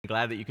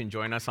glad that you can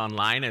join us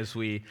online as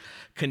we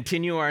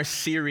continue our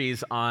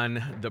series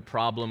on the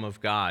problem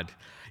of God.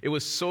 It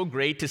was so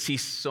great to see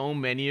so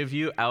many of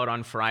you out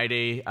on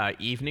Friday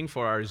evening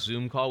for our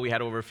Zoom call. We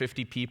had over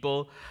 50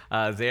 people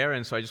there,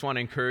 and so I just want to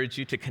encourage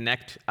you to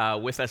connect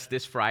with us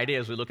this Friday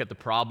as we look at the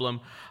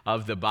problem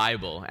of the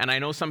Bible. And I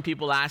know some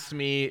people asked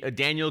me,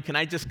 Daniel, can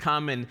I just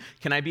come and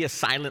can I be a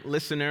silent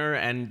listener?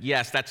 And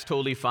yes, that's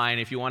totally fine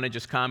if you want to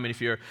just come, and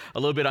if you're a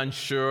little bit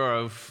unsure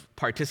of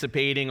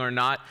participating or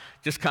not,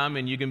 just come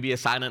and you can be a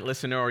silent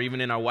listener, or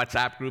even in our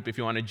WhatsApp group, if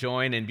you want to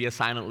join and be a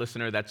silent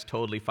listener, that's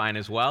totally fine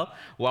as well.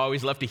 We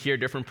always love to hear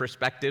different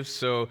perspectives,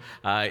 so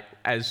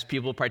as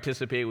people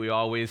participate, we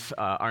always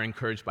are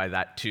encouraged by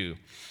that too.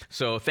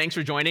 So thanks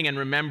for joining, and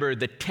remember,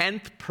 the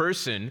 10th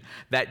person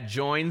that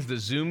joins the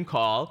Zoom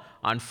call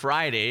on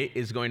Friday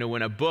is going to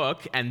win a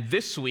book, and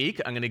this week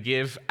I'm going to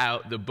give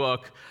out the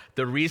book,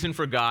 The Reason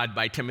for God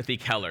by Timothy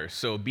Keller.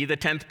 So be the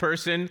 10th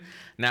person.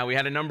 Now, we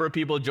had a number of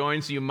people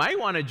join, so you might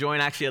want to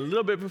join actually a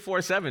little bit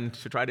before 7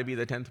 to try to be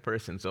the 10th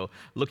person. So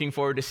looking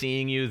forward to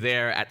seeing you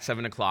there at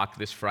 7 o'clock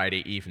this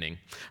Friday evening.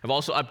 I've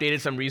also updated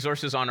some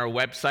resources on our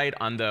website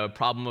on the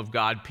Problem of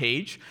God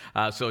page.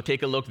 So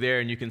take a look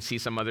there and you can see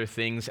some other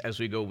things as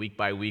we go week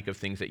by week of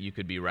things that you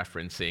could be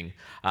referencing.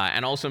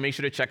 And also make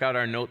sure to check out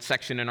our notes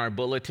section in our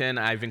bulletin.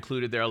 I've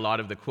included there a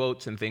lot of the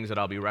quotes and things that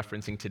I'll be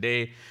referencing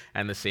today,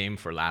 and the same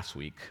for last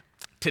week.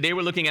 Today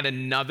we're looking at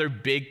another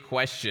big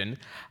question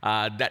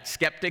that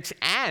skeptics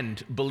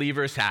and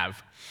believers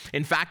have.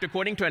 In fact,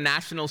 according to a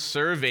national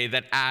survey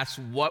that asked,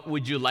 what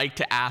would you like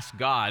to ask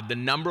God? The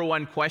number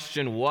one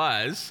question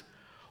was,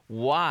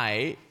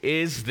 why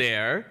is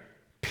there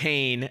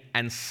pain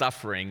and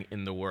suffering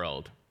in the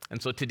world?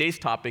 And so today's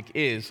topic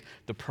is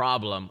the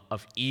problem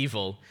of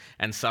evil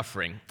and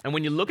suffering. And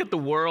when you look at the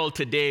world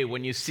today,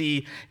 when you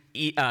see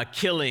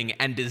killing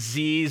and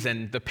disease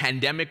and the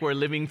pandemic we're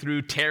living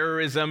through,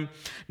 terrorism,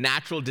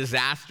 natural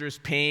disasters,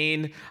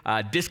 pain,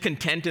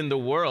 discontent in the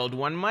world,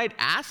 one might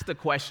ask the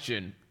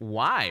question,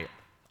 why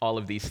all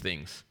of these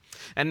things?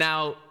 And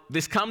now,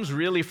 this comes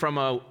really from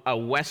a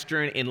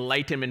Western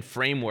Enlightenment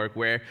framework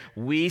where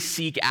we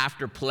seek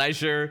after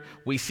pleasure,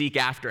 we seek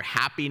after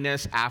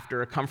happiness,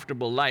 after a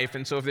comfortable life.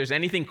 And so if there's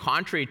anything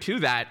contrary to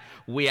that,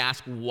 we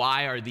ask,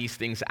 why are these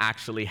things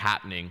actually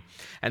happening?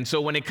 And so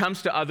when it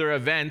comes to other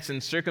events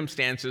and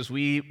circumstances,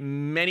 we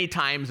many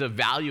times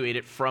evaluate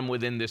it from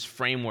within this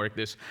framework,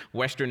 this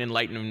Western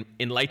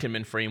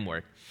Enlightenment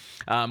framework.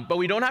 But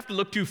we don't have to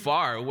look too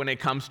far when it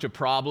comes to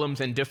problems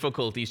and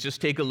difficulties.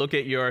 Just take a look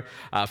at your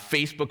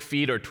Facebook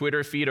feed or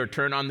Twitter feed, or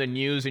turn on the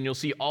news, and you'll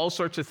see all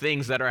sorts of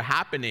things that are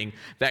happening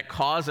that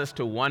cause us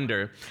to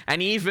wonder.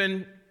 And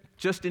even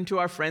just into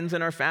our friends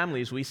and our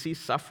families, we see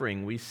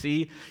suffering, we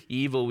see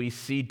evil, we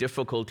see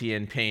difficulty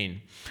and pain.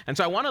 And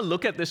so I want to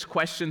look at this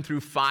question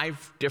through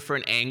 5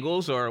 different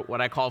angles, or what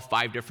I call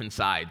 5 different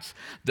sides.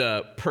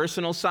 The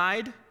personal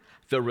side,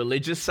 the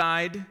religious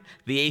side,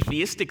 the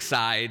atheistic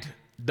side,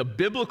 the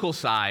biblical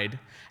side,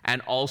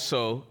 and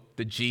also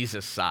the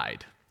Jesus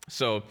side.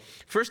 So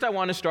first I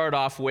want to start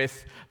off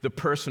with the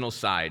personal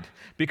side,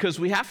 because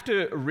we have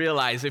to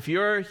realize, if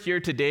you're here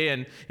today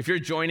and if you're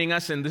joining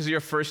us and this is your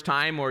first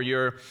time, or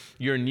you're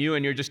new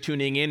and you're just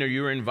tuning in, or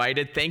you were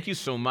invited, thank you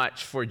so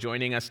much for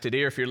joining us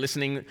today. Or if you're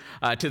listening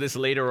to this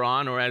later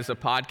on or as a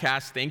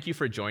podcast, thank you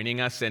for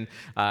joining us and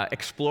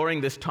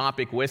exploring this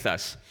topic with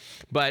us.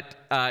 But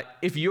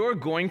if you're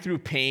going through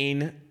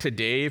pain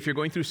today, if you're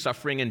going through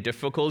suffering and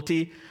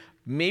difficulty,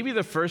 maybe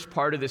the first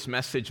part of this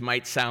message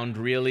might sound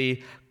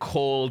really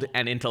cold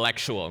and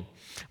intellectual.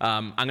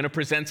 I'm going to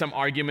present some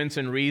arguments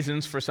and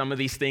reasons for some of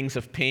these things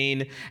of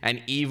pain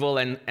and evil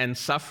and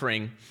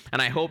suffering.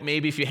 And I hope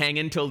maybe if you hang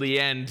in till the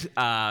end,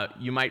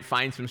 you might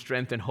find some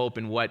strength and hope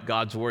in what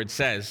God's word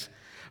says.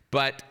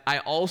 But I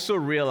also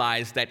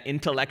realize that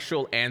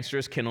intellectual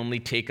answers can only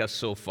take us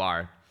so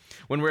far.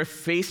 When we're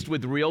faced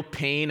with real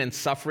pain and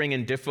suffering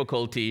and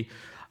difficulty,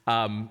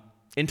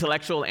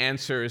 intellectual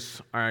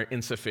answers are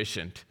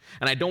insufficient.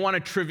 And I don't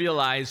want to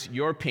trivialize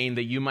your pain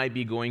that you might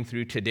be going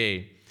through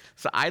today.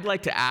 So I'd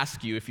like to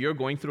ask you, if you're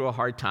going through a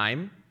hard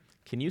time,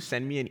 can you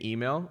send me an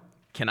email?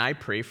 Can I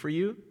pray for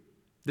you?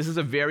 This is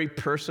a very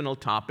personal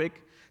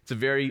topic. It's a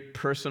very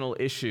personal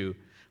issue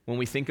when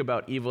we think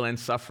about evil and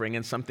suffering,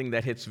 and something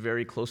that hits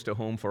very close to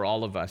home for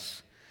all of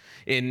us.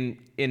 In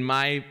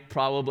my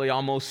probably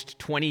almost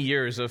 20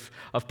 years of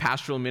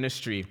pastoral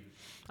ministry,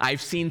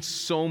 I've seen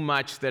so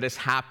much that has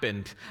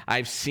happened.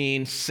 I've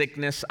seen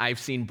sickness, I've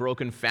seen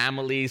broken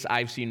families,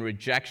 I've seen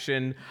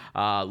rejection,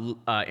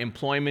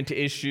 employment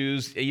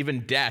issues,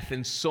 even death,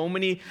 and so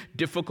many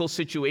difficult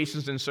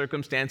situations and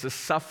circumstances,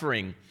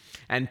 suffering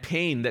and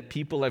pain that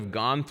people have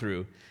gone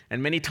through.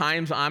 And many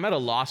times I'm at a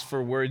loss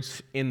for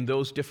words in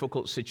those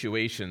difficult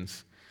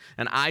situations.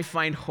 And I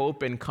find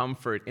hope and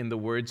comfort in the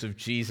words of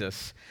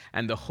Jesus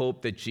and the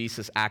hope that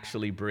Jesus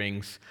actually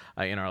brings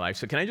in our life.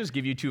 So can I just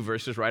give you 2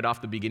 verses right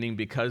off the beginning,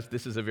 because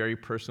this is a very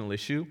personal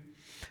issue?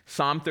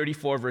 Psalm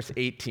 34, verse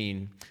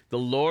 18. The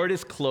Lord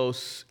is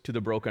close to the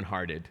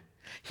brokenhearted.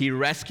 He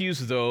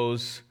rescues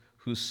those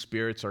whose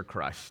spirits are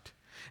crushed.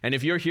 And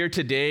if you're here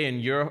today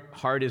and your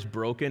heart is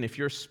broken, if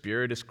your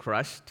spirit is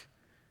crushed,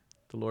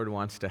 the Lord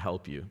wants to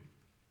help you.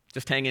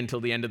 Just hang in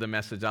till the end of the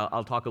message.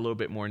 I'll talk a little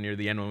bit more near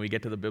the end when we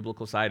get to the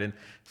biblical side, and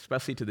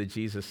especially to the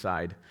Jesus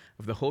side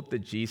of the hope that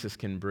Jesus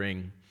can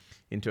bring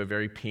into a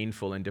very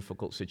painful and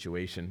difficult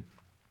situation.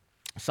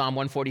 Psalm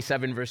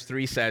 147 verse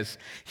 3 says,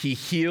 "He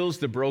heals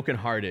the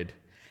brokenhearted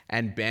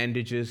and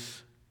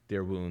bandages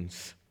their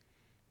wounds."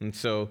 And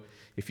so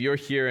if you're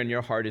here and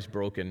your heart is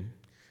broken,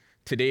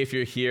 today if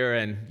you're here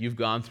and you've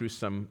gone through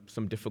some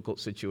difficult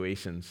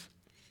situations,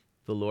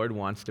 the Lord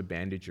wants to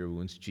bandage your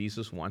wounds.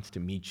 Jesus wants to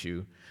meet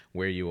you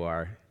where you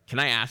are. Can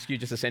I ask you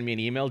just to send me an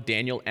email,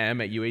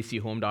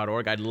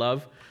 danielm@uachome.org. I'd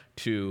love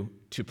to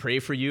pray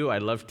for you.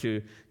 I'd love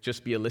to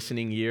just be a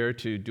listening ear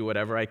to do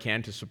whatever I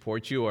can to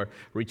support you, or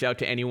reach out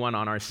to anyone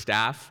on our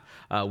staff.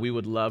 We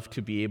would love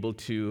to be able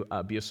to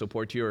be a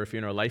support to you, or if you're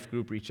in our life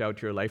group, reach out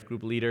to your life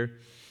group leader.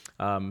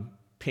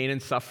 Pain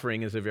and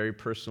suffering is a very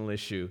personal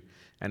issue,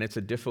 and it's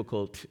a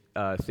difficult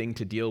thing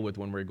to deal with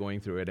when we're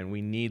going through it, and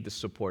we need the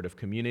support of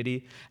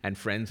community and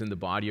friends in the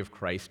body of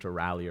Christ to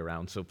rally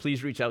around. So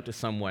please reach out to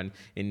someone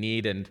in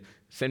need and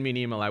send me an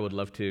email. I would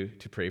love to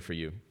pray for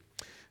you.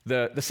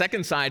 The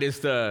second side is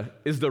the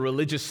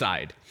religious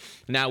side.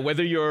 Now,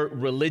 whether you're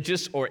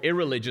religious or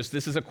irreligious,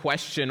 this is a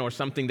question or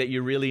something that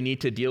you really need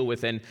to deal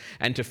with and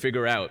to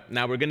figure out.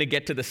 Now, we're going to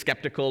get to the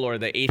skeptical or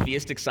the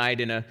atheistic side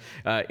in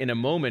a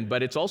moment,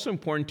 but it's also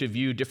important to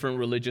view different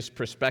religious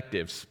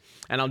perspectives.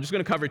 And I'm just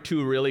going to cover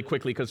two really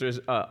quickly because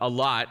there's a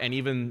lot, and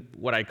even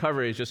what I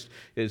cover is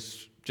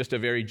just a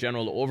very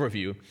general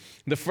overview.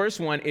 The first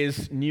one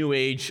is New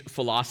Age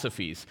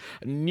philosophies.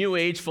 New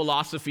Age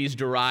philosophies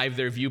derive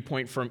their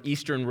viewpoint from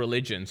Eastern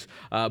religions,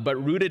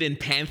 but rooted in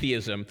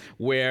pantheism,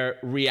 where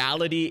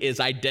reality is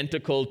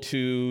identical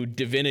to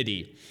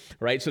divinity,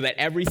 right? So that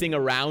everything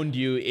around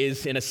you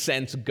is, in a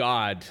sense,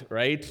 God,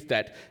 right?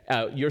 That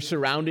you're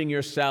surrounding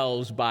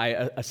yourselves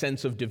by a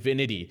sense of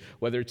divinity,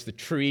 whether it's the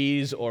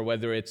trees or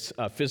whether it's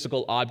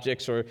physical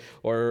objects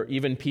or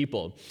even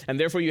people. And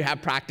therefore, you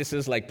have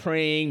practices like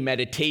praying,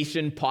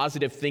 meditation,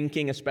 positive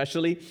thinking, especially,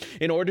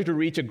 in order to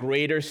reach a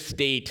greater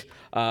state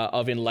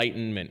of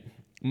enlightenment.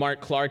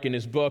 Mark Clark, in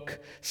his book,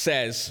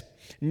 says,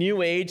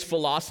 "New Age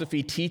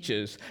philosophy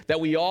teaches that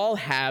we all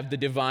have the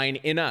divine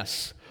in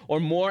us, or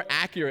more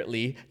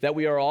accurately, that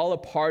we are all a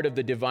part of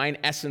the divine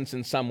essence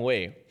in some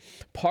way,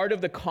 part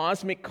of the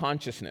cosmic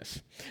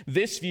consciousness.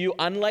 This view,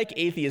 unlike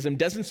atheism,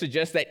 doesn't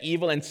suggest that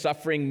evil and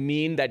suffering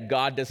mean that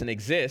God doesn't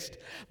exist,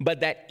 but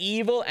that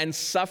evil and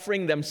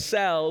suffering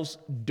themselves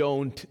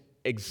don't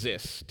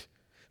exist."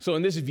 So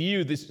in this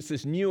view,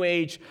 this New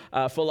Age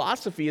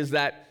philosophy is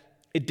that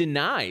it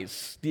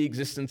denies the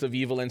existence of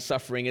evil and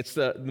suffering. It's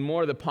the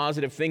more the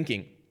positive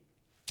thinking.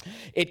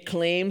 It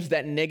claims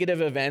that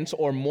negative events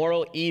or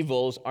moral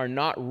evils are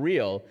not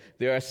real.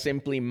 They are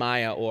simply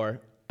Maya,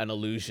 or an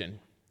illusion,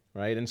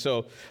 right? And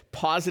so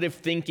positive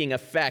thinking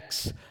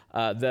affects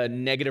the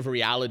negative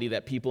reality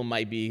that people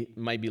might be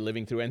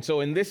living through. And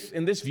so in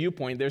this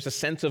viewpoint, there's a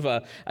sense of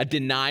a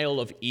denial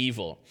of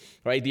evil,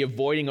 right? The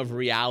avoiding of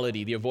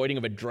reality, the avoiding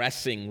of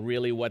addressing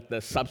really what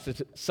the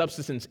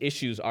subsistence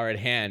issues are at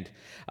hand.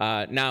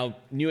 Now,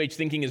 New Age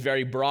thinking is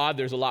very broad.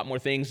 There's a lot more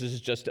things. This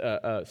is just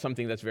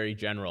something that's very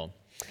general.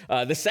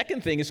 The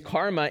second thing is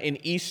karma in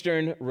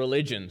Eastern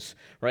religions,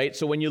 right?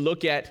 So when you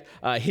look at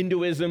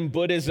Hinduism,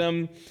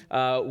 Buddhism,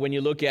 when you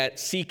look at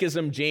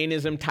Sikhism,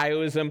 Jainism,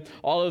 Taoism,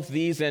 all of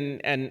these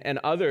and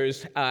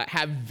others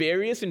have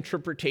various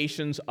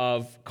interpretations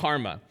of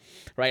karma,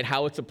 right?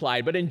 How it's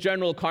applied. But in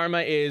general,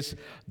 karma is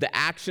the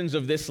actions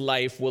of this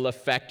life will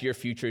affect your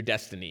future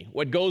destiny.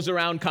 What goes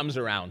around comes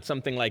around,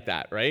 something like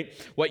that, right?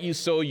 What you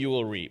sow, you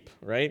will reap,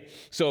 right?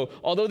 So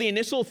although the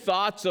initial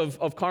thoughts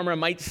of karma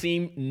might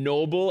seem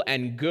noble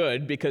and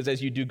good, because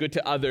as you do good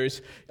to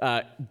others,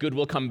 good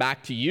will come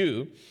back to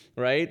you,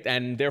 right?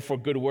 And therefore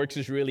good works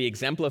is really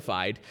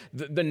exemplified.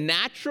 The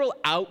natural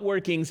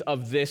outworkings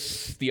of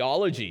this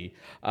theology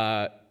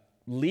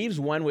leaves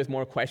one with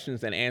more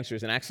questions than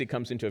answers and actually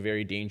comes into a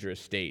very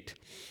dangerous state.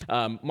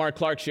 Mark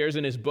Clark shares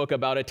in his book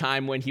about a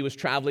time when he was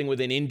traveling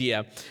within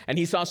India, and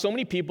he saw so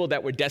many people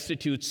that were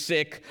destitute,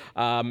 sick,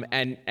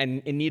 and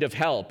in need of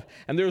help.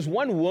 And there was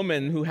one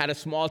woman who had a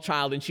small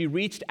child, and she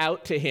reached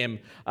out to him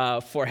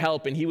for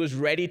help, and he was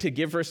ready to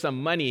give her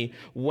some money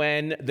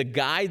when the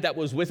guide that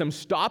was with him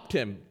stopped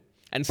him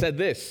and said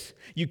this: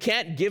 "You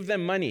can't give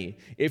them money.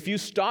 If you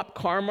stop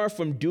karma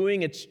from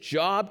doing its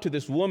job to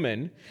this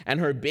woman and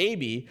her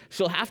baby,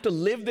 she'll have to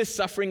live this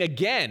suffering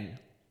again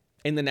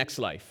in the next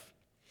life."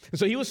 And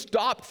so he was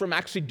stopped from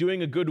actually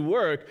doing a good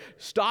work,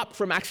 stopped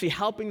from actually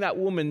helping that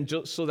woman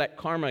so that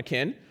karma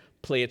can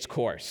play its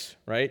course,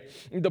 right?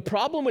 The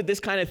problem with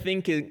this kind of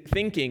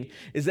thinking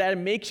is that it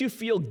makes you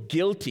feel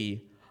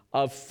guilty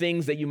of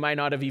things that you might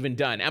not have even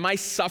done. Am I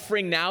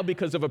suffering now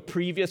because of a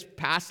previous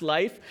past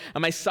life?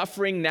 Am I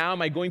suffering now?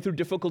 Am I going through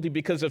difficulty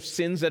because of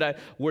sins that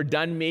were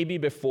done maybe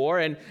before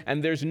and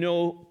there's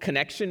no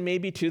connection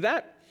maybe to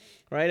that?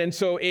 right? And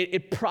so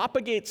it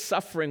propagates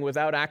suffering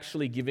without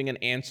actually giving an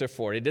answer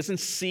for it. It doesn't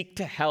seek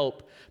to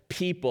help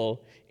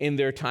people in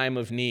their time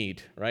of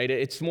need, right?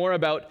 It's more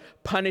about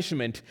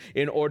punishment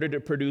in order to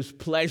produce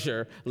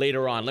pleasure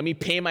later on. Let me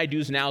pay my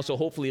dues now so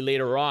hopefully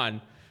later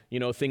on,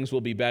 things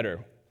will be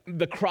better.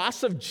 The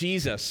cross of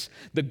Jesus,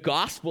 the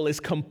gospel, is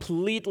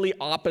completely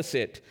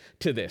opposite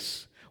to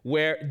this,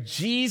 where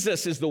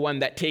Jesus is the one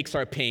that takes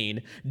our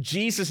pain.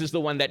 Jesus is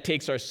the one that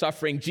takes our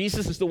suffering.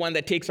 Jesus is the one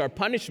that takes our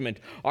punishment,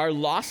 our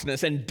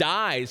lostness, and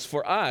dies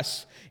for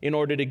us in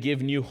order to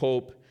give new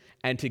hope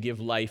and to give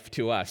life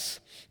to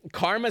us.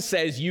 Karma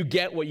says you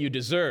get what you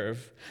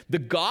deserve. The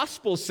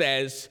gospel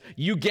says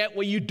you get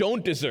what you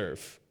don't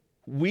deserve.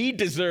 We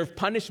deserve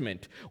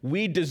punishment.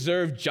 We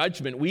deserve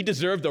judgment. We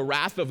deserve the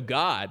wrath of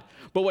God.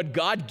 But what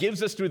God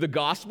gives us through the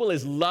gospel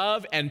is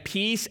love and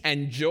peace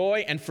and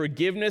joy and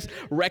forgiveness,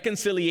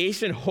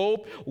 reconciliation,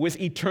 hope,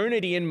 with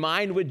eternity in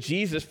mind with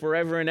Jesus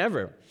forever and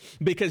ever.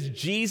 Because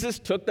Jesus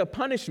took the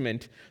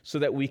punishment so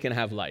that we can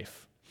have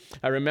life.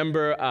 I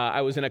remember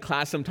I was in a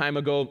class some time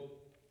ago,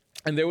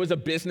 and there was a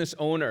business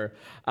owner,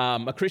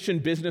 a Christian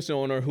business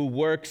owner who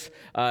works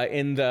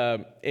in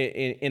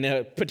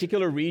a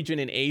particular region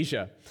in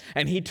Asia.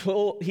 And he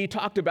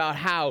talked about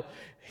how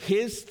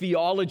his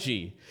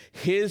theology,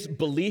 his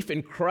belief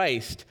in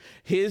Christ,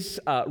 his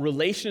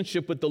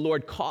relationship with the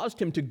Lord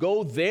caused him to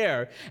go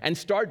there and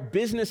start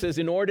businesses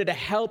in order to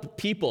help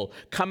people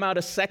come out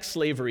of sex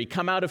slavery,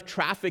 come out of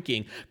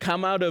trafficking,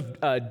 come out of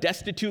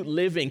destitute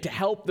living, to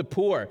help the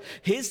poor.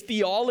 His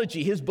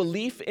theology, his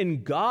belief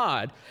in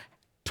God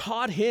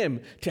taught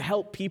him to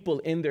help people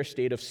in their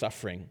state of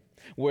suffering.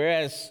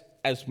 Whereas,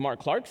 as Mark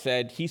Clark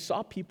said, he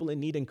saw people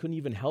in need and couldn't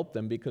even help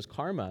them because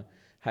karma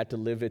had to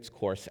live its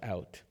course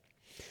out.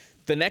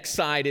 The next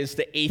side is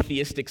the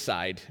atheistic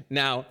side.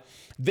 Now,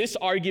 this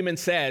argument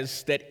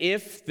says that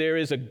if there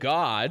is a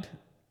God,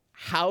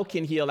 how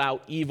can he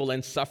allow evil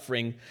and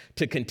suffering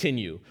to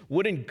continue?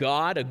 Wouldn't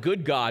God, a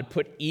good God,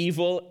 put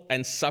evil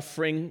and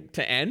suffering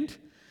to end?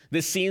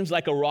 This seems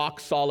like a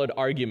rock-solid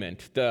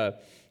argument.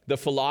 The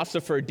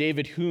philosopher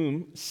David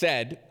Hume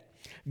said,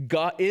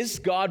 is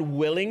God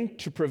willing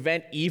to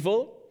prevent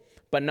evil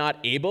but not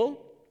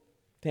able?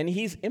 Then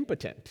he's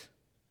impotent.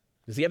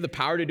 Does he have the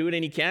power to do it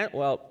and he can't?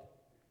 Well,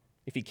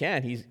 if he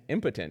can, he's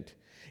impotent.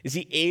 Is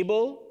he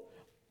able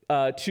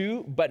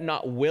to but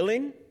not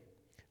willing?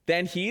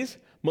 Then he's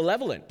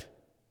malevolent.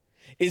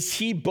 Is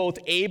he both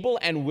able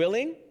and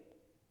willing?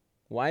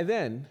 Why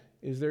then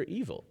is there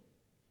evil?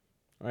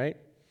 All right?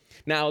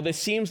 Now, this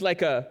seems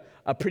like a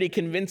pretty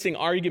convincing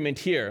argument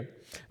here.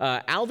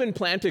 Alvin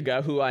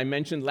Plantinga, who I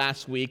mentioned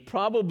last week,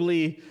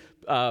 probably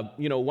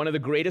one of the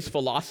greatest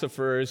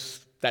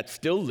philosophers that's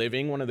still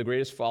living, one of the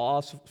greatest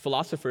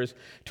philosophers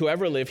to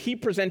ever live, he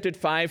presented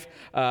 5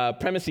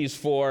 premises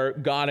for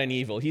God and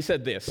evil. He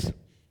said this: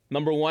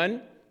 number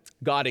 1,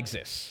 God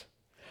exists.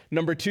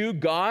 Number 2,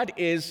 God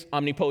is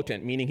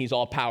omnipotent, meaning he's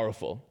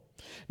all-powerful.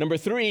 Number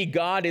 3,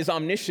 God is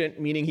omniscient,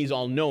 meaning he's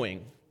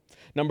all-knowing.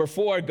 Number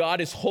 4,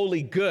 God is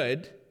wholly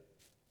good.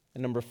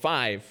 And number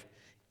 5,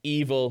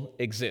 evil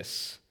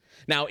exists.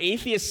 Now,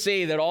 atheists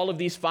say that all of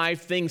these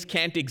 5 things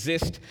can't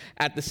exist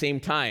at the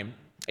same time.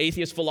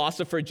 Atheist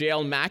philosopher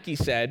J.L. Mackie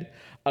said,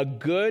 a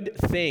good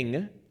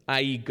thing,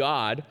 i.e.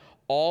 God,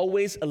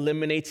 always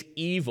eliminates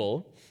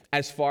evil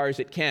as far as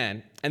it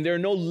can. And there are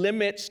no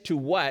limits to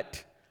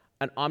what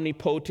an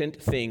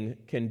omnipotent thing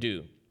can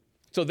do.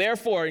 So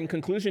therefore, in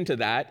conclusion to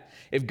that,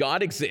 if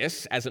God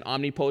exists as an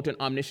omnipotent,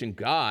 omniscient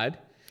God,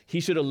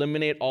 he should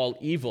eliminate all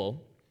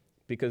evil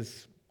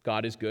because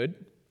God is good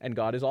and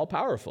God is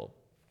all-powerful.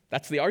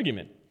 That's the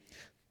argument.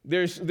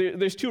 There's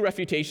 2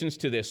 refutations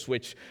to this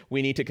which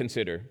we need to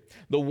consider.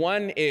 The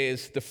one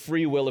is the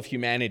free will of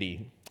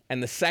humanity,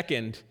 and the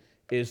second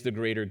is the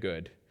greater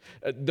good.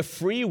 The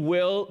free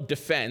will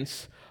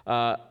defense,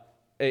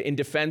 in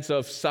defense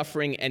of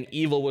suffering and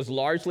evil, was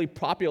largely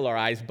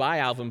popularized by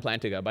Alvin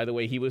Plantinga. By the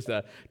way, he was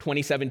the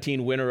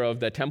 2017 winner of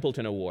the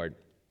Templeton Award.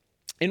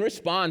 In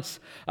response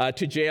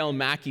to J.L.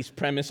 Mackie's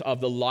premise of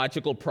the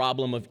logical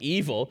problem of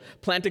evil,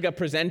 Plantinga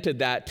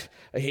presented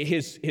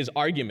his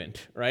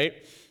argument, right?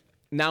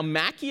 Now,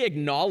 Mackie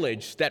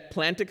acknowledged that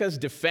Plantinga's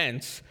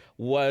defense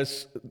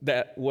was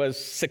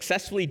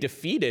successfully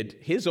defeated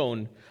his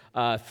own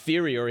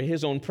theory or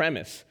his own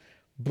premise,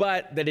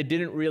 but that it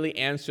didn't really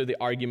answer the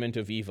argument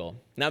of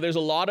evil. Now, there's a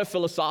lot of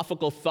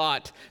philosophical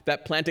thought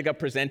that Plantinga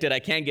presented. I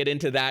can't get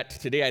into that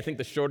today. I think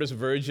the shortest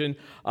version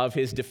of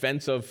his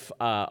defense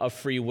of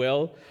free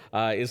will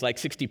is like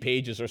 60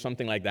 pages or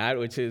something like that,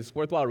 which is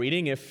worthwhile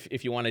reading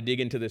if you want to dig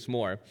into this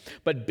more.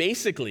 But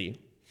basically,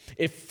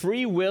 if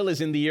free will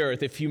is in the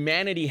earth, if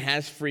humanity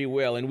has free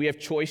will and we have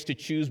choice to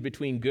choose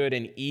between good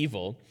and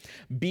evil,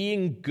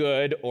 being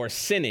good or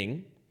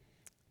sinning,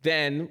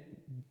 then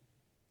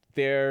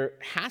there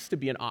has to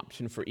be an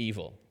option for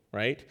evil,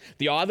 right?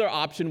 The other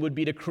option would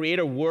be to create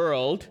a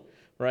world,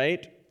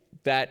 right,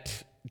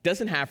 that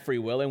doesn't have free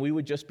will, and we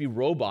would just be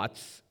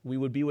robots. We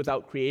would be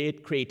without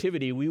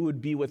creativity. We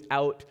would be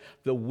without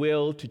the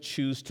will to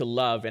choose to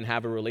love and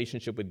have a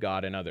relationship with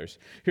God and others.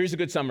 Here's a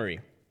good summary.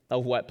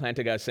 of what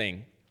Plantinga is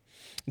saying.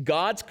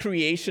 God's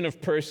creation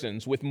of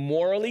persons with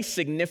morally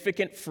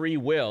significant free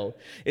will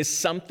is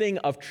something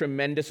of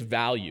tremendous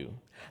value.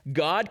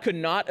 God could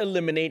not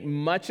eliminate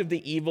much of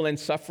the evil and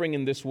suffering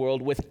in this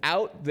world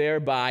without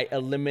thereby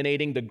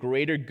eliminating the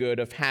greater good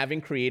of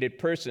having created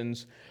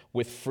persons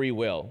with free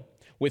will,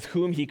 with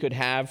whom he could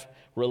have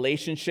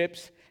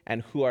relationships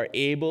and who are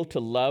able to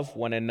love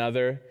one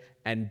another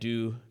and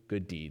do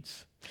good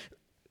deeds.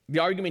 The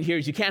argument here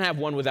is you can't have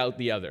one without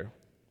the other,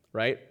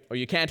 right? Or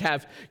you can't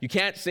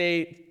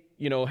say,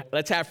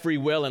 let's have free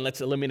will and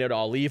let's eliminate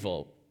all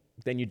evil.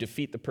 Then you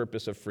defeat the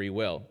purpose of free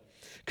will.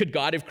 Could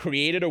God have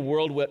created a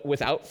world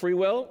without free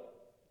will,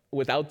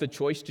 without the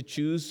choice to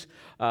choose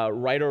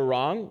right or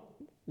wrong?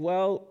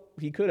 Well,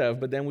 he could have,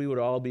 but then we would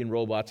all be in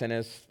robots. And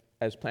as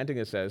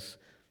Plantinga says,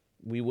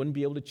 we wouldn't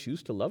be able to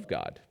choose to love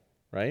God,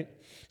 right?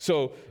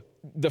 So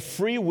the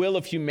free will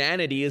of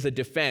humanity is a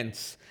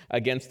defense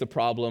against the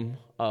problem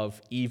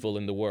of evil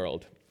in the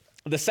world.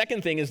 The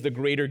second thing is the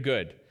greater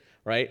good,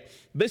 right?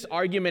 This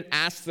argument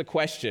asks the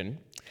question,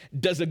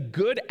 does a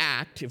good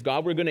act, if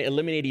God were going to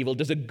eliminate evil,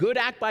 does a good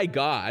act by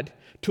God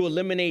to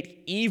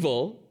eliminate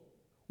evil,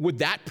 would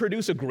that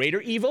produce a greater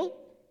evil?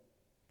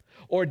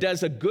 Or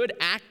does a good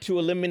act to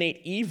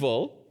eliminate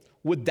evil,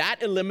 would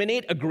that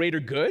eliminate a greater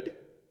good?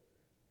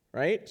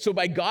 Right? So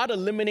by God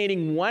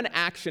eliminating one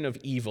action of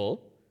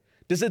evil,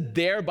 does it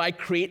thereby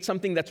create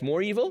something that's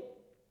more evil?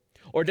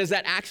 Or does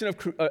that action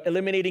of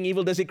eliminating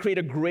evil, does it create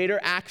a greater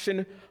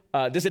action?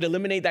 Does it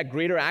eliminate that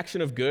greater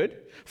action of good?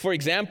 For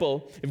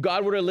example, if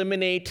God were to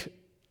eliminate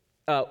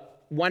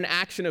one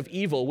action of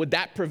evil, would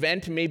that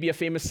prevent maybe a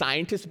famous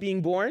scientist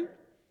being born?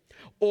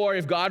 Or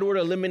if God were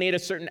to eliminate a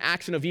certain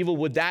action of evil,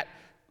 would that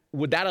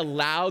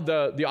allow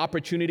the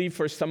opportunity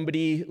for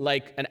somebody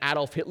like an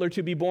Adolf Hitler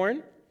to be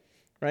born?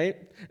 Right?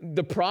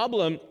 The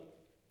problem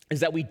is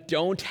that we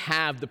don't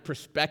have the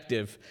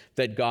perspective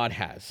that God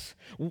has.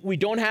 We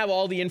don't have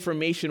all the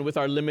information with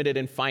our limited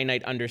and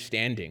finite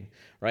understanding,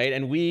 right?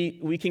 And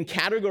we can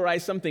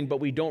categorize something, but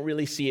we don't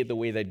really see it the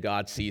way that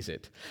God sees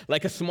it.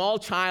 Like a small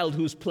child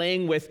who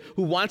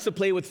wants to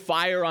play with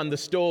fire on the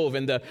stove,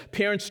 and the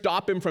parents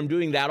stop him from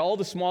doing that. All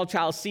the small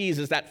child sees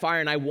is that fire,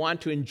 and I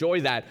want to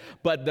enjoy that.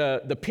 But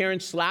the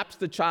parent slaps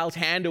the child's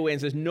hand away and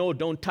says, no,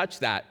 don't touch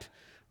that,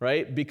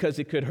 right? Because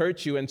it could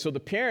hurt you. And so the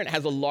parent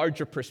has a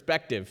larger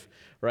perspective,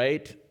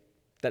 right,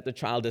 that the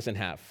child doesn't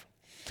have.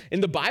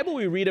 In the Bible,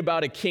 we read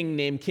about a king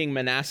named King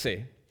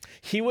Manasseh.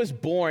 He was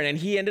born, and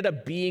he ended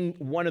up being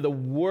one of the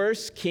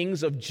worst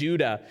kings of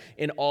Judah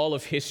in all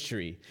of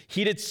history.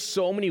 He did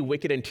so many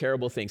wicked and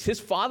terrible things. His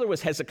father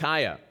was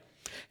Hezekiah.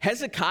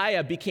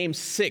 Hezekiah became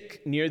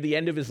sick near the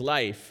end of his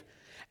life,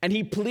 and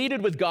he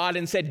pleaded with God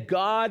and said,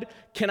 God,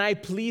 can I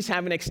please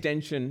have an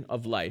extension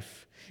of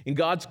life? In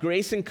God's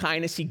grace and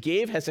kindness, he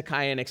gave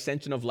Hezekiah an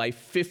extension of life,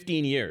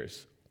 15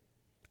 years.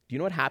 Do you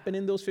know what happened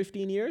in those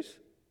 15 years?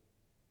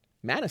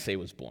 Manasseh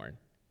was born.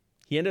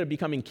 He ended up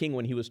becoming king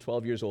when he was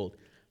 12 years old.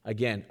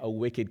 Again, a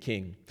wicked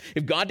king.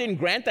 If God didn't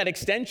grant that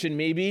extension,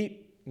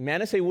 maybe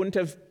Manasseh wouldn't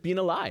have been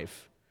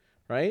alive,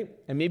 right?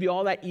 And maybe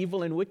all that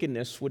evil and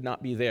wickedness would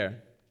not be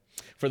there.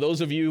 For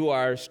those of you who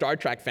are Star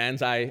Trek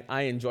fans, I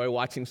enjoy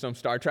watching some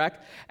Star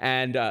Trek.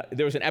 And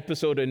there was an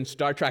episode in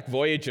Star Trek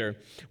Voyager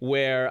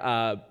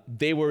where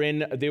they were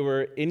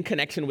in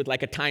connection with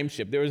like a time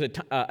ship. There was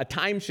a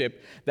time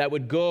ship that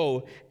would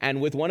go, and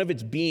with one of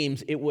its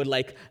beams, it would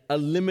like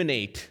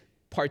eliminate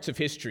parts of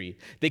history.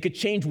 They could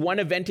change one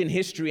event in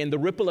history, and the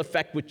ripple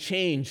effect would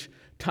change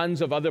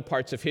tons of other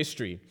parts of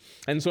history.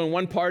 And so in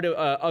one part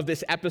of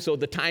this episode,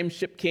 the time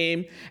ship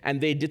came, and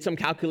they did some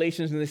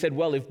calculations, and they said,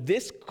 well, if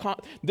this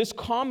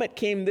comet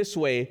came this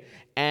way,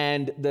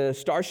 and the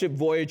Starship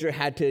Voyager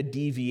had to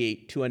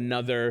deviate to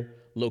another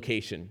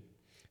location.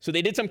 So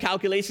they did some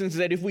calculations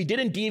that if we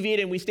didn't deviate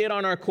and we stayed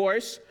on our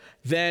course,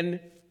 then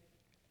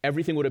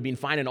everything would have been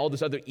fine, and all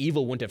this other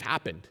evil wouldn't have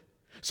happened.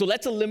 So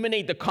let's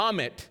eliminate the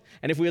comet,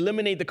 and if we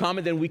eliminate the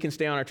comet, then we can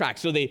stay on our track.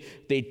 So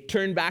they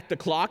turned back the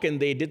clock, and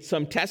they did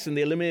some tests, and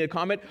they eliminated the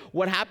comet.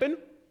 What happened?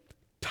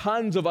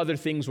 Tons of other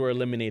things were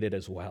eliminated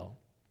as well.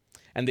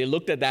 And they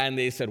looked at that, and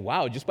they said,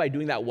 wow, just by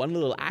doing that one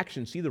little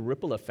action, see the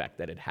ripple effect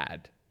that it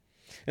had.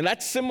 And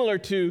that's similar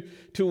to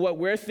what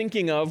we're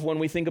thinking of when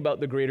we think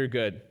about the greater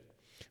good,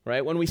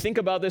 right? When we think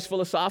about this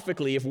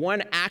philosophically, if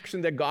one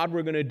action that God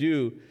were going to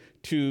do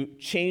to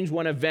change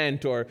one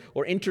event or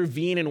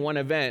intervene in one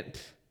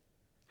event,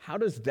 how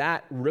does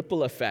that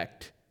ripple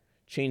effect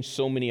change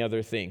so many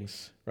other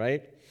things,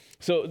 right?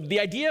 So the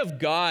idea of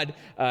God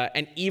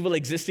and evil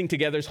existing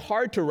together is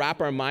hard to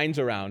wrap our minds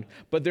around,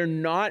 but they're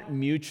not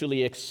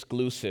mutually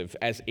exclusive,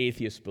 as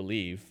atheists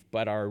believe,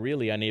 but are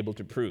really unable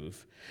to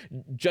prove.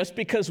 Just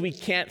because we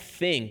can't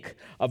think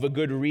of a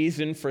good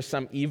reason for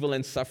some evil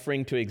and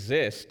suffering to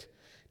exist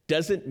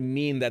doesn't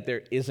mean that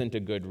there isn't a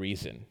good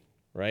reason,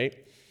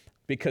 right?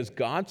 Because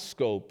God's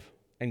scope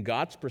and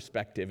God's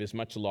perspective is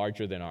much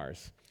larger than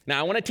ours. Now,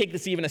 I want to take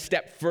this even a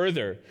step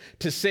further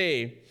to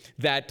say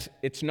that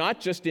it's not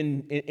just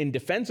in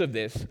defense of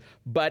this,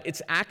 but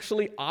it's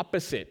actually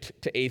opposite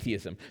to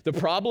atheism. The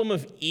problem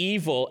of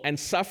evil and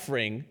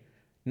suffering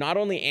not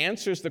only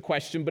answers the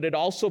question, but it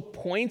also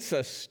points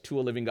us to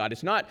a living God.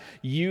 It's not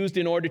used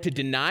in order to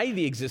deny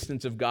the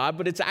existence of God,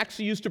 but it's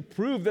actually used to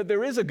prove that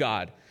there is a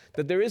God,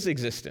 that there is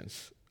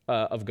existence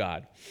of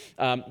God.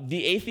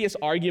 The atheist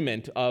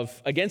argument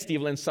against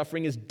evil and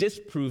suffering is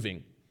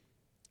disproving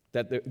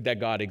that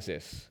God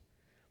exists.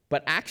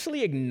 But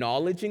actually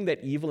acknowledging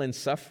that evil and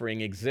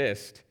suffering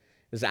exist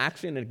is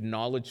actually an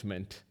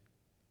acknowledgement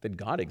that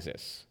God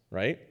exists,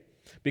 right?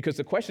 Because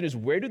the question is,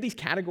 where do these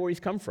categories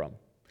come from?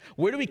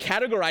 Where do we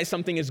categorize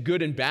something as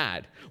good and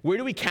bad? Why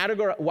do we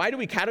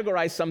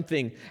categorize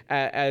something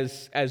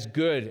as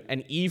good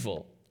and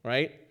evil,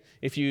 right?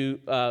 If you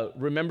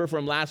remember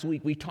from last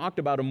week, we talked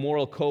about a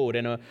moral code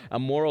and a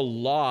moral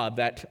law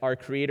that our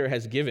Creator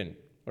has given,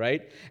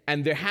 right?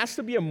 And there has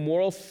to be a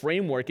moral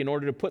framework in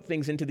order to put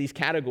things into these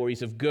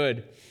categories of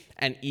good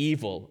and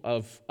evil,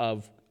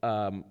 of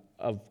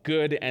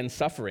good and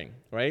suffering,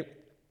 right?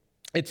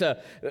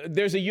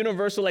 There's a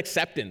universal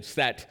acceptance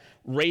that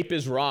rape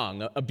is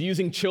wrong,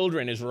 abusing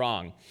children is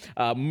wrong,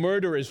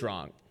 murder is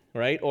wrong,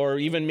 right? Or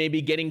even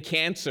maybe getting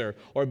cancer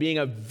or being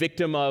a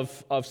victim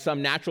of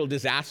some natural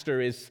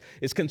disaster is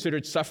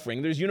considered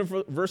suffering. There's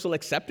universal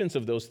acceptance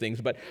of those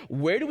things, but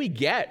where do we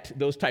get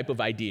those type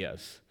of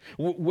ideas?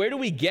 Where do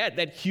we get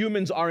that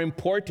humans are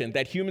important,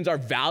 that humans are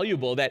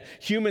valuable, that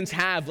humans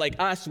have, like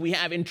us, we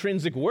have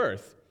intrinsic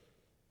worth?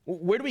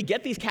 Where do we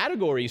get these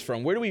categories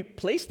from? Where do we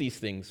place these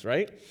things,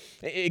 right?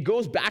 It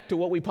goes back to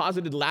what we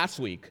posited last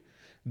week,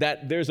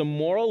 that there's a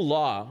moral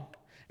law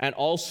and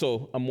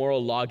also a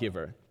moral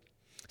lawgiver.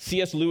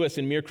 C.S. Lewis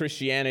in Mere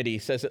Christianity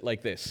says it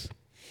like this: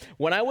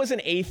 "When I was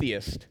an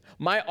atheist,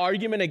 my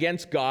argument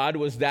against God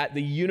was that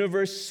the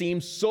universe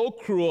seemed so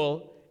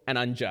cruel and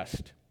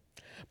unjust.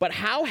 But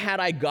how had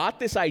I got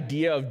this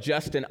idea of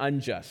just and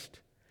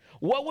unjust?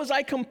 What was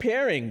I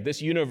comparing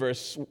this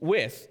universe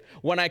with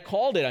when I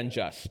called it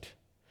unjust?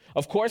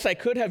 Of course, I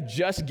could have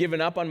just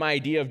given up on my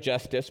idea of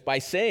justice by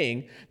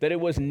saying that it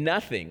was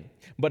nothing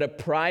but a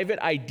private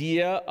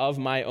idea of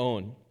my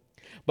own.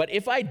 But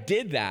if I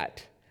did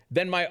that,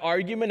 then my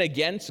argument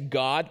against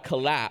God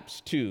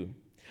collapsed too.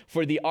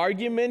 For the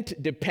argument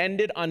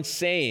depended on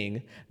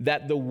saying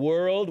that the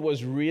world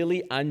was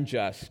really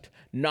unjust,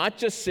 not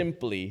just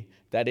simply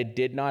that it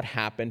did not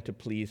happen to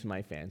please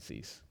my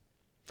fancies."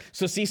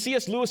 So see,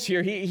 C.S. Lewis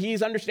here,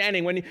 he's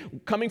understanding,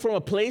 coming from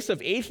a place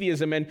of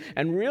atheism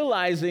and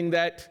realizing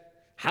that,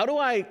 how do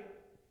I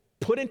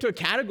put into a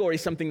category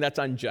something that's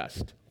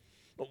unjust?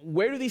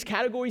 Where do these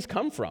categories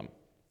come from,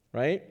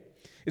 right?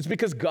 It's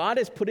because God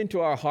has put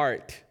into our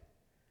heart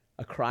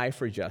a cry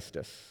for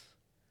justice,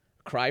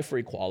 a cry for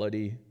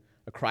equality,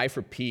 a cry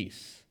for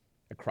peace,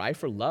 a cry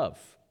for love,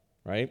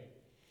 right?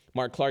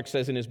 Mark Clark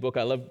says in his book,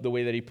 I love the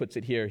way that he puts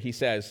it here, he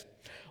says,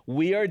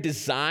 "We are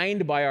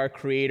designed by our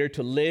Creator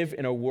to live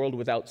in a world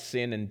without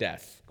sin and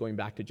death," going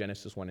back to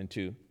Genesis 1 and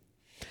 2.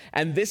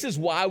 "And this is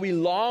why we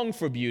long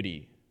for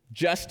beauty,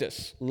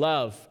 justice,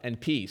 love, and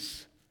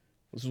peace."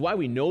 This is why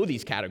we know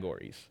these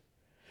categories.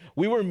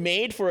 "We were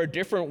made for a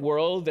different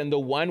world than the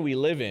one we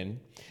live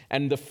in,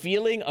 and the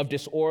feeling of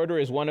disorder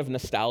is one of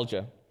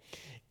nostalgia.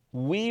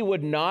 We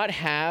would not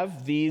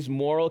have these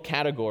moral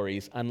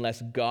categories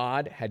unless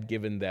God had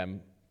given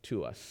them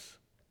to us."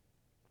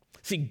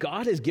 See,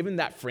 God has given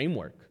that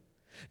framework.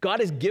 God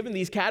has given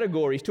these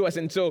categories to us.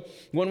 And so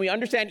when we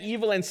understand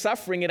evil and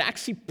suffering, it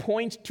actually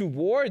points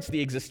towards the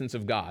existence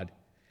of God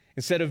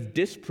instead of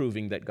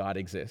disproving that God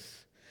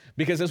exists.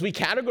 Because as we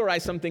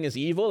categorize something as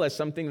evil, as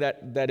something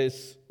that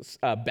is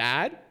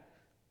bad,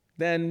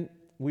 then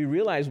we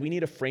realize we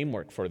need a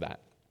framework for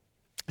that.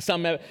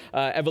 Some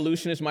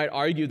evolutionists might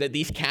argue that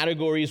these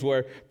categories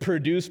were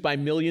produced by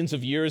millions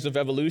of years of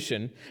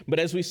evolution. But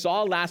as we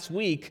saw last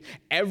week,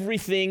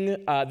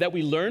 everything that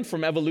we learned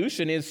from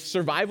evolution is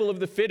survival of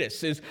the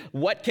fittest, is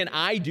what can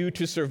I do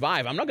to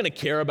survive? I'm not going to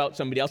care about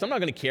somebody else. I'm not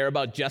going to care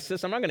about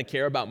justice. I'm not going to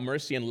care about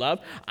mercy and love.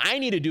 I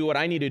need to do what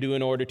I need to do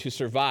in order to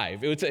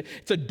survive.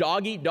 It's a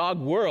dog-eat-dog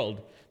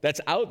world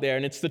that's out there,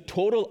 and it's the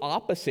total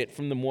opposite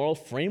from the moral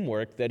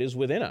framework that is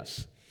within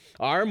us.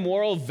 Our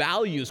moral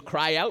values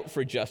cry out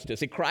for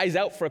justice. It cries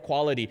out for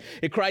equality.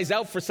 It cries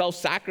out for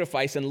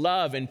self-sacrifice and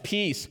love and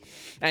peace.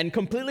 And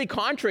completely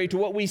contrary to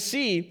what we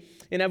see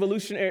in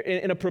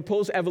a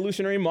proposed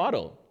evolutionary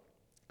model.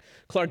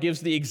 Clark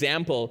gives the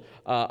example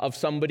of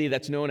somebody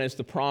that's known as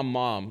the prom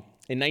mom.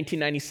 In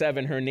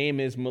 1997, her name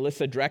is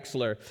Melissa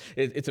Drexler.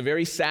 It's a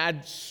very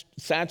sad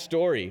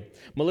story.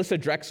 Melissa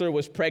Drexler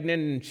was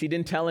pregnant and she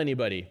didn't tell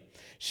anybody.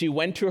 She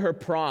went to her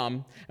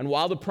prom, and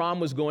while the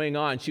prom was going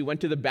on, she went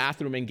to the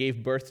bathroom and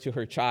gave birth to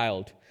her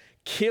child,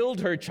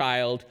 killed her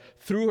child,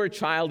 threw her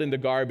child in the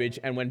garbage,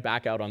 and went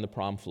back out on the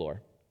prom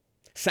floor.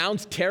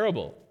 Sounds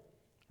terrible,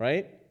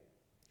 right?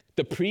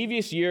 The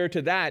previous year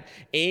to that,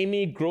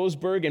 Amy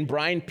Grosberg and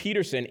Brian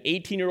Peterson,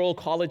 18-year-old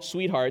college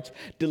sweethearts,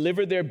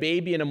 delivered their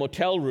baby in a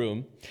motel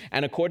room,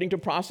 and according to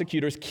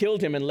prosecutors,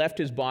 killed him and left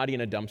his body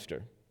in a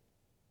dumpster.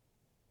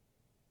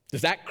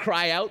 Does that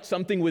cry out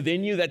something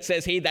within you that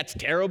says, hey, that's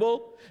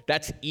terrible?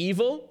 That's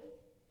evil?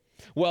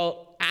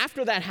 Well,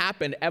 after that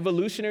happened,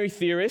 evolutionary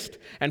theorist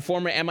and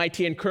former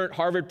MIT and current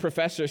Harvard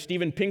professor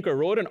Steven Pinker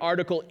wrote an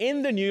article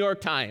in the New York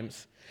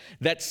Times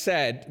that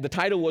said, the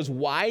title was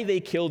Why They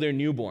Kill Their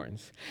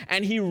Newborns.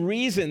 And he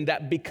reasoned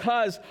that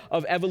because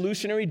of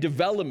evolutionary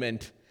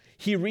development,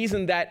 he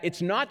reasoned that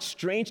it's not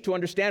strange to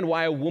understand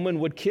why a woman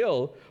would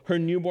kill her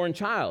newborn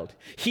child.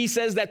 He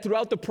says that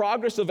throughout the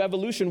progress of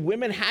evolution,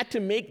 women had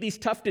to make these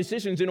tough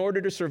decisions in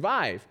order to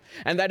survive.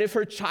 And that if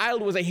her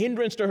child was a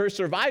hindrance to her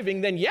surviving,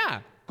 then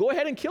yeah, go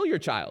ahead and kill your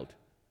child.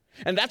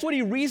 And that's what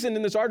he reasoned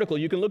in this article.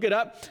 You can look it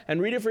up and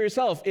read it for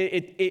yourself.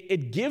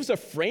 It gives a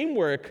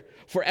framework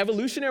for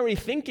evolutionary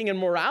thinking and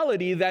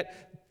morality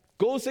that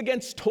goes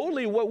against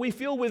totally what we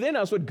feel within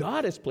us, what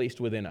God has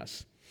placed within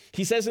us.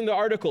 He says in the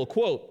article,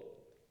 quote,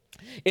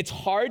 "It's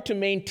hard to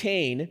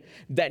maintain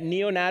that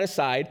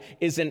neonaticide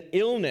is an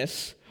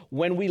illness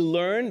when we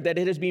learn that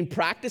it has been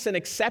practiced and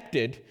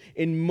accepted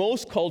in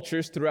most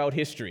cultures throughout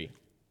history.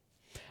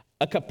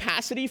 A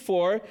capacity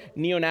for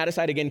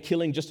neonaticide, again,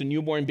 killing just a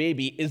newborn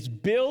baby, is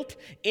built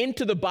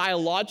into the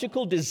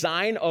biological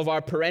design of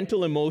our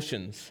parental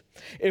emotions.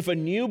 If a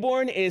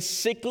newborn is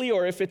sickly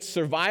or if its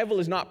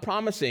survival is not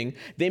promising,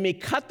 they may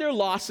cut their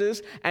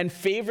losses and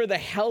favor the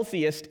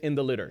healthiest in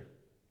the litter."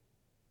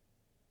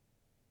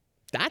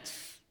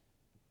 That's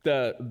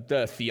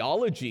the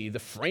theology, the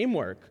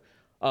framework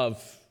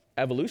of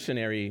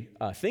evolutionary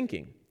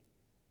thinking,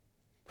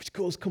 which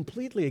goes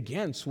completely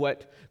against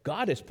what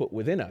God has put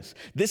within us.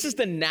 This is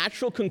the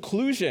natural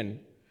conclusion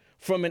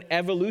from an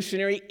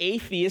evolutionary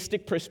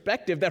atheistic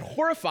perspective that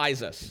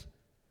horrifies us,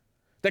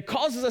 that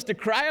causes us to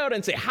cry out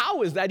and say,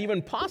 how is that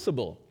even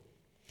possible?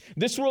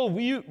 This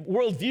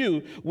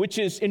worldview, which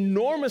is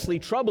enormously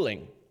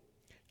troubling,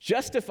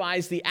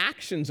 justifies the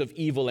actions of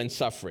evil and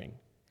suffering.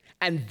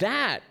 And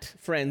that,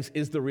 friends,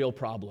 is the real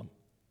problem.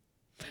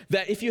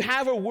 That if you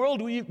have a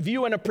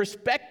worldview and a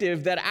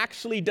perspective that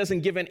actually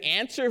doesn't give an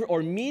answer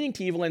or meaning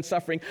to evil and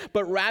suffering,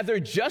 but rather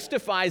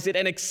justifies it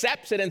and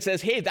accepts it and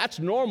says, hey, that's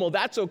normal,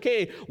 that's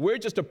okay, we're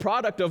just a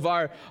product of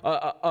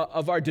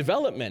our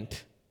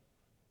development,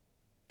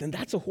 then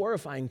that's a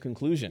horrifying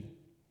conclusion,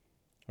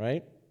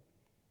 right?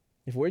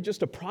 If we're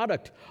just a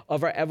product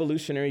of our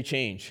evolutionary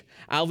change.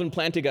 Alvin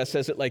Plantinga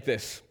says it like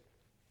this: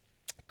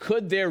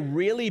 could there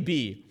really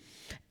be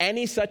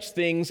any such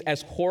things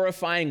as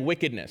horrifying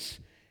wickedness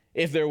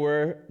if there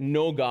were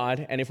no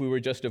God and if we were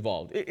just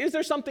evolved? Is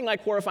there something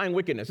like horrifying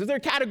wickedness? Is there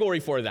a category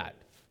for that?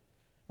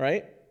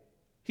 Right?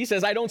 He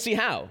says, I don't see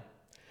how.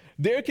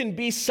 There can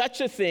be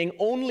such a thing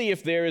only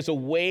if there is a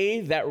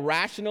way that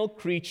rational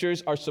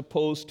creatures are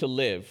supposed to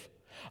live,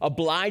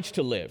 obliged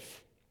to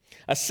live.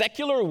 A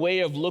secular way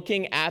of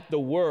looking at the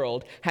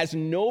world has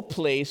no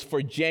place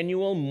for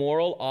genuine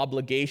moral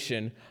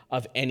obligation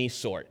of any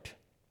sort.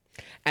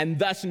 And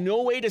thus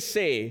no way to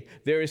say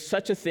there is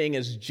such a thing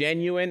as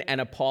genuine and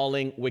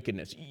appalling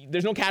wickedness.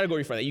 There's no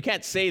category for that. You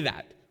can't say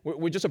that.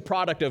 We're just a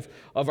product of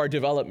our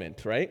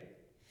development, right?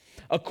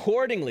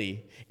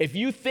 Accordingly, if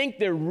you think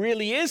there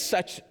really is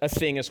such a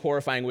thing as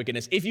horrifying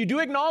wickedness, if you do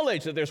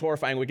acknowledge that there's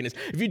horrifying wickedness,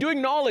 if you do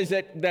acknowledge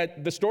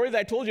that the story that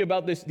I told you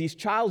about these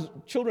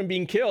children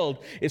being killed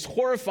is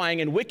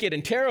horrifying and wicked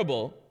and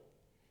terrible,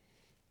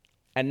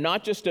 and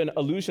not just an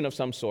illusion of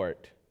some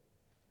sort,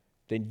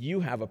 then you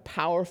have a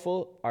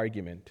powerful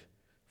argument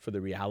for the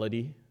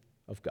reality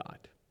of God.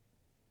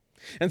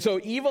 And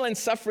so evil and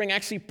suffering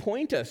actually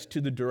point us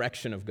to the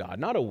direction of God,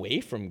 not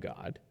away from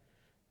God,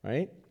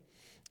 right?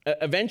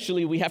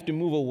 Eventually, we have to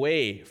move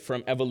away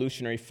from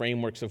evolutionary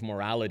frameworks of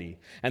morality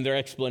and their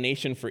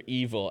explanation for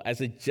evil,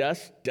 as it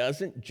just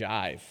doesn't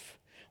jive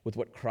with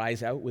what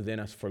cries out within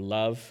us for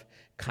love,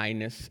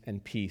 kindness,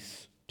 and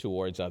peace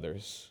towards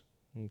others,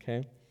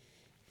 okay?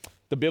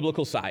 The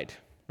biblical side,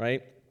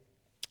 right?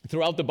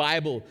 Throughout the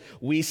Bible,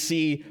 we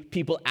see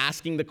people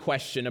asking the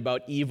question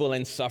about evil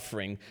and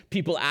suffering.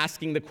 People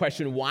asking the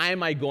question, why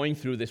am I going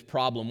through this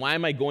problem? Why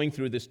am I going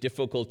through this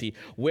difficulty?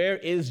 Where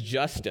is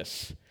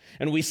justice?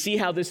 And we see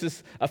how this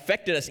has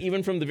affected us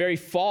even from the very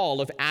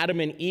fall of Adam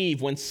and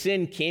Eve, when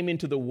sin came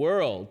into the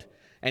world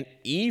and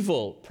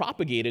evil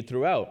propagated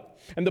throughout.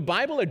 And the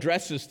Bible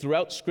addresses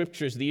throughout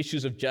scriptures the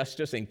issues of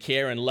justice and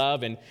care and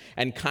love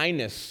and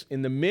kindness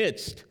in the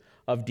midst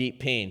of deep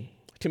pain.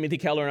 Timothy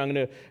Keller, and I'm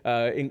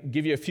going to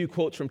give you a few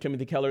quotes from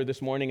Timothy Keller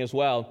this morning as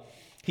well.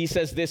 He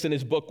says this in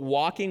his book,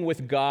 Walking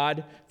with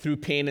God Through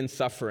Pain and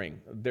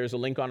Suffering. There's a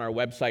link on our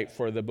website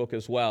for the book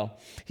as well.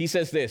 He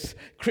says this: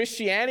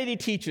 Christianity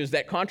teaches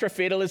that contra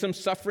fatalism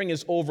suffering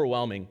is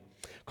overwhelming.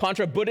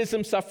 Contra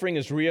Buddhism suffering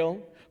is real.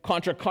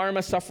 Contra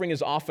karma suffering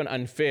is often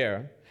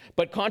unfair.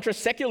 But contra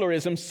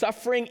secularism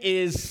suffering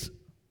is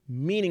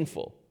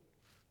meaningful.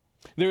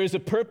 There is a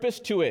purpose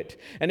to it,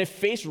 and if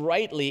faced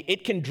rightly,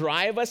 it can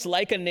drive us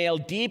like a nail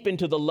deep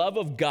into the love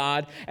of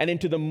God and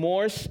into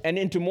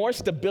more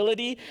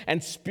stability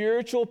and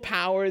spiritual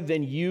power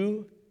than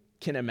you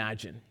can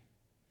imagine.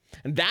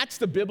 And that's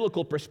the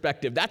biblical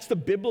perspective. That's the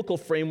biblical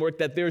framework,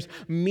 that there's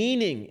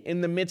meaning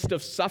in the midst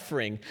of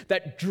suffering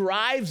that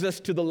drives us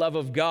to the love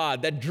of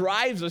God, that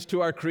drives us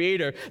to our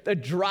Creator,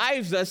 that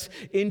drives us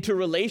into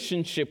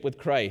relationship with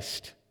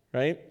Christ,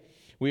 right?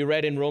 We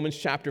read in Romans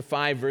chapter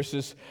 5,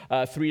 verses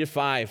 3 to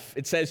 5.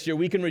 It says here,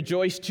 we can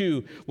rejoice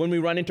too when we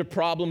run into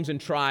problems and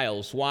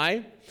trials.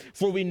 Why?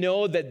 For we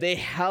know that they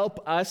help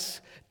us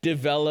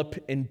develop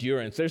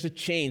endurance. There's a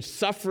change.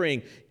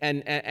 Suffering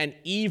and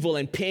evil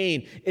and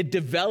pain, it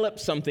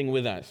develops something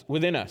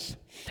within us.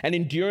 And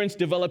endurance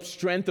develops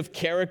strength of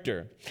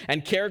character.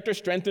 And character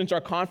strengthens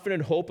our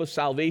confident hope of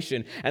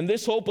salvation. And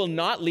this hope will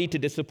not lead to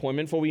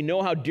disappointment, for we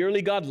know how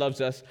dearly God loves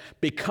us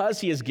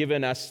because he has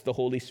given us the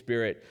Holy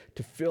Spirit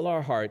to fill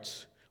our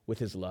hearts with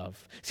his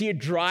love. See, it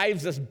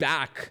drives us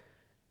back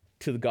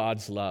to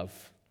God's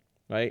love,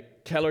 right?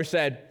 Keller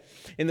said,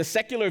 in the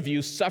secular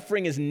view,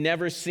 suffering is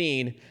never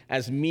seen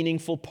as a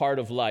meaningful part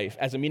of life,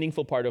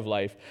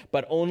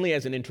 but only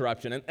as an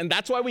interruption. And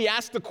that's why we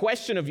ask the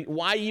question of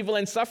why evil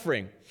and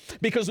suffering,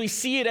 because we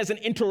see it as an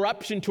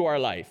interruption to our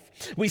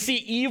life. We see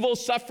evil,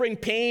 suffering,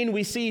 pain,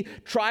 we see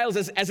trials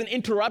as an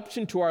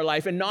interruption to our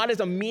life and not as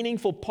a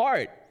meaningful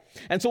part.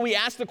 And so we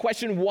ask the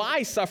question,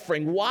 why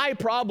suffering? Why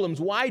problems?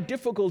 Why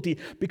difficulty?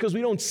 Because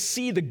we don't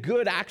see the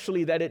good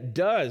actually that it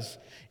does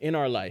in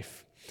our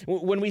life.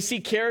 When we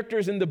see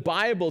characters in the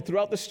Bible,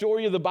 throughout the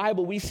story of the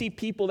Bible, we see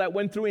people that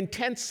went through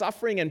intense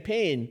suffering and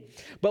pain,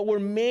 but were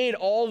made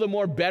all the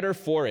more better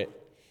for it,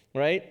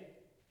 right?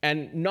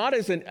 And not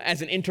as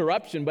an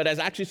interruption, but as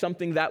actually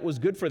something that was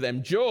good for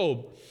them.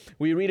 Job,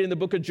 we read in the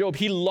book of Job,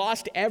 he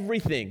lost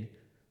everything,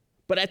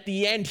 but at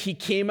the end, he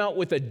came out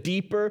with a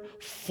deeper,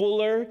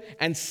 fuller,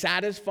 and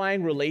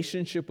satisfying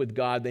relationship with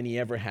God than he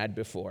ever had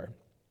before.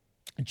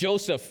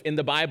 Joseph in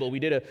the Bible, we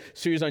did a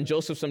series on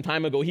Joseph some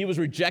time ago. He was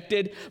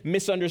rejected,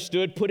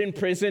 misunderstood, put in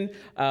prison,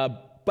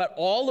 but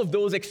all of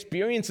those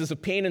experiences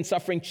of pain and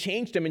suffering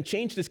changed him and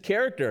changed his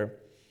character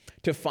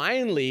to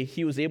finally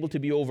he was able to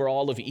be over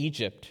all of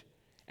Egypt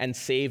and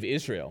save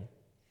Israel.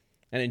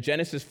 And in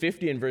Genesis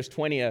 50 and verse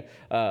 20,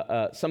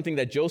 something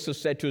that Joseph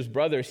said to his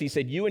brothers, he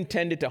said, you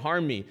intended to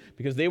harm me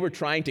because they were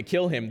trying to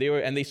kill him.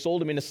 They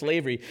sold him into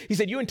slavery. He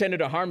said, you intended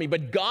to harm me,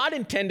 but God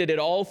intended it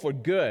all for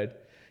good.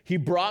 He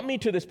brought me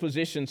to this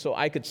position so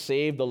I could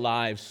save the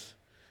lives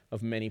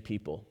of many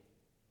people.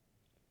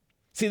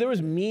 See, there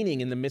was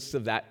meaning in the midst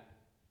of that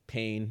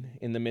pain,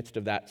 in the midst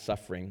of that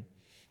suffering.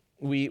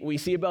 We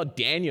see about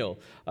Daniel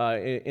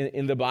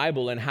in the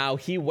Bible and how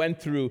he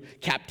went through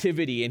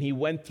captivity and he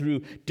went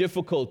through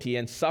difficulty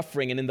and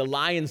suffering, and in the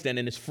lion's den,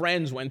 and his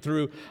friends went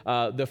through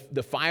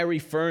the fiery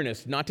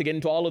furnace. Not to get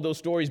into all of those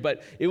stories,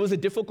 but it was a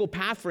difficult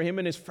path for him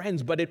and his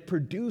friends, but it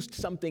produced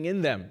something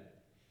in them,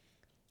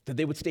 that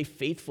they would stay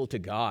faithful to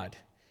God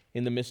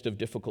in the midst of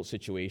difficult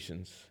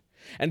situations.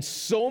 And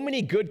so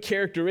many good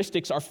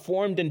characteristics are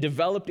formed and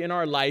developed in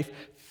our life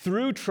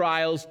through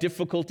trials,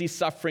 difficulty,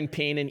 suffering,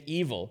 pain, and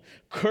evil.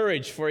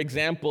 Courage, for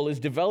example, is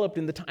developed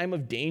in the time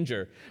of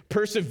danger.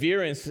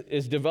 Perseverance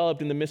is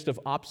developed in the midst of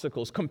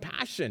obstacles.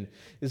 Compassion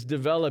is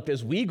developed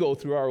as we go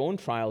through our own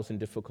trials and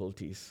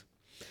difficulties.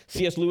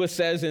 C.S. Lewis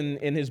says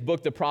in his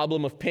book, The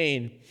Problem of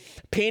Pain,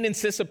 pain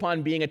insists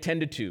upon being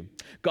attended to.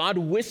 God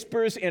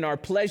whispers in our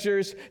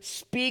pleasures,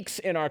 speaks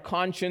in our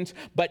conscience,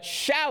 but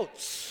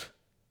shouts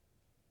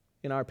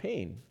in our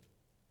pain.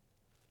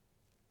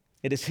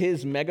 It is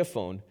his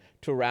megaphone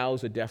to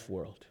rouse a deaf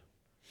world.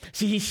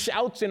 See, he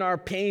shouts in our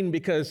pain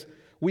because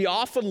we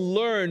often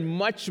learn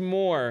much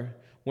more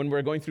when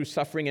we're going through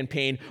suffering and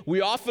pain. We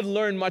often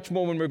learn much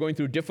more when we're going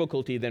through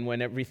difficulty than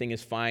when everything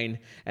is fine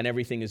and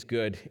everything is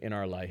good in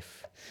our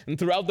life. And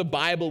throughout the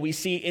Bible, we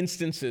see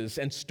instances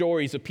and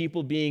stories of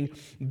people being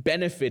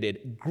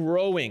benefited,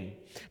 growing,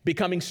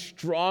 becoming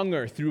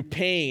stronger through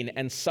pain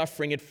and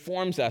suffering. It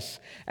forms us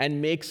and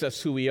makes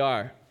us who we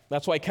are.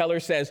 That's why Keller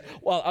says,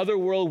 while other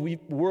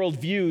world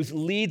views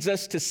leads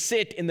us to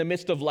sit in the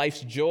midst of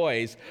life's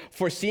joys,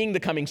 foreseeing the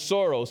coming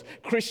sorrows,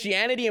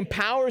 Christianity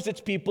empowers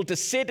its people to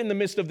sit in the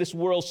midst of this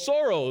world's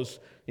sorrows,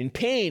 in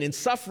pain, in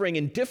suffering,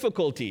 in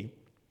difficulty,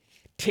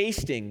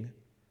 tasting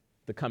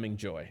the coming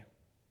joy.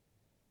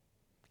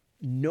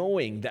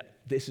 Knowing that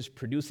this is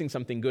producing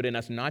something good in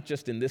us, not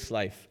just in this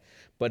life,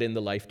 but in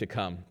the life to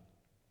come.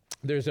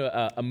 There's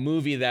a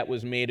movie that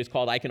was made. It's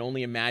called I Can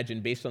Only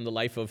Imagine, based on the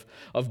life of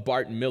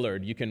Bart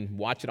Millard. You can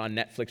watch it on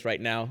Netflix right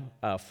now.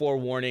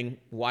 Forewarning,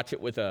 watch it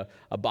with a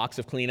box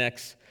of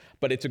Kleenex.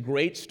 But it's a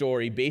great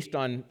story based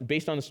on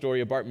the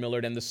story of Bart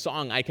Millard and the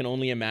song I Can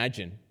Only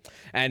Imagine.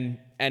 And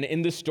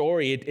in the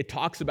story, it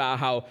talks about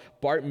how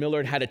Bart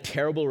Millard had a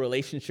terrible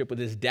relationship with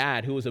his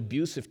dad who was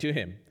abusive to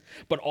him.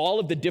 But all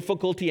of the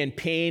difficulty and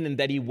pain and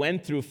that he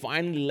went through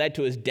finally led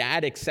to his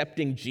dad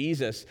accepting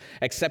Jesus,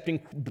 accepting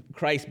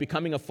Christ,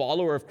 becoming a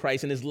follower of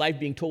Christ, and his life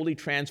being totally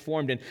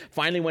transformed. And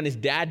finally, when his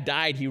dad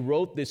died, he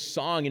wrote this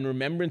song in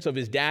remembrance of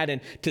his dad,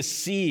 and to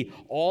see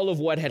all of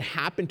what had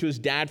happened to his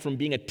dad from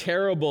being a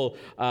terrible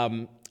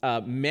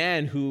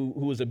man who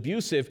was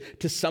abusive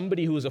to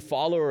somebody who was a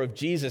follower of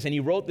Jesus. And he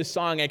wrote this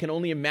song, I Can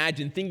Only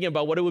Imagine, thinking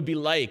about what it would be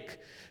like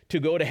to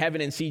go to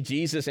heaven and see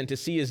Jesus and to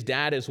see his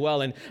dad as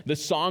well. And the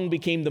song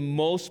became the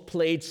most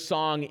played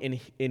song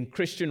in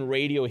Christian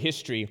radio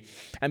history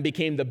and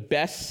became the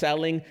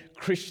best-selling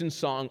Christian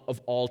song of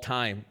all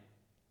time.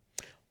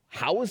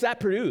 How was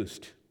that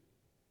produced?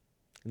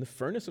 in the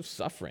furnace of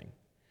suffering.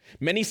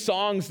 Many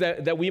songs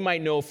that we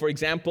might know, for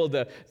example,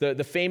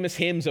 the famous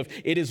hymns of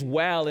It Is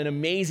Well and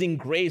Amazing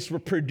Grace, were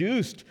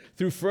produced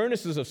through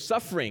furnaces of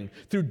suffering,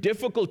 through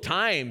difficult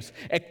times,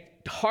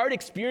 hard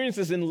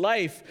experiences in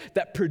life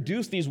that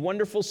produce these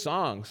wonderful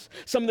songs.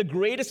 Some of the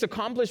greatest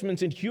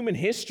accomplishments in human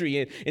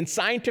history, in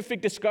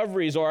scientific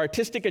discoveries or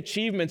artistic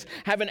achievements,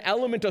 have an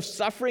element of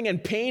suffering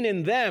and pain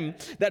in them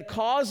that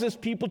causes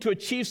people to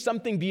achieve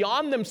something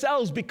beyond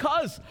themselves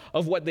because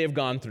of what they've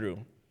gone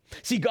through.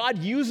 See, God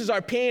uses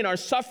our pain, our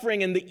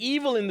suffering, and the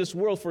evil in this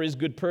world for his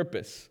good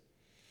purpose.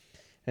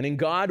 And in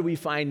God, we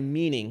find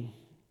meaning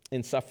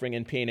in suffering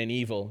and pain and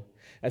evil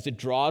as it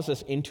draws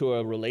us into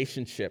a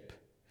relationship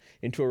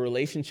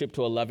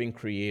to a loving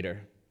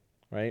Creator,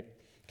 right?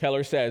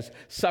 Keller says,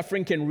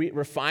 suffering can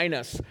refine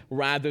us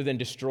rather than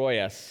destroy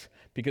us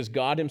because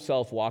God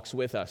himself walks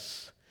with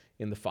us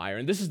in the fire.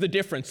 And this is the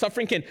difference.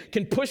 Suffering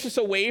can push us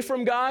away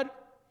from God,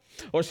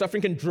 or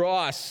suffering can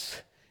draw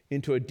us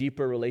into a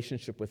deeper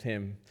relationship with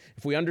him.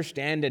 If we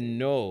understand and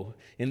know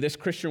in this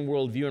Christian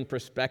worldview and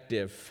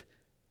perspective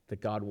that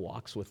God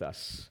walks with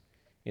us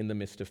in the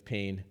midst of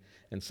pain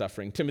and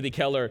suffering. Timothy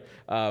Keller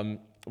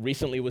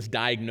recently was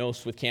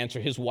diagnosed with cancer.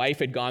 His wife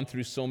had gone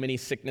through so many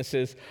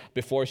sicknesses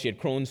before. She had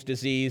Crohn's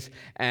disease,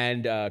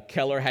 and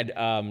Keller had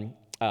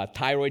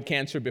thyroid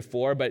cancer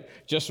before, but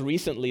just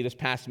recently, this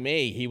past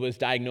May, he was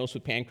diagnosed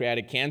with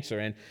pancreatic cancer.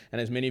 And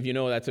as many of you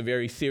know, that's a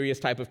very serious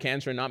type of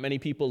cancer, and not many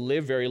people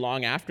live very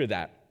long after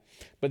that.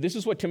 But this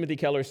is what Timothy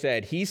Keller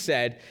said. He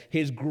said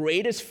his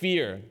greatest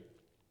fear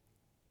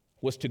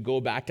was to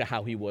go back to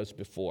how he was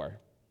before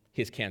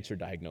his cancer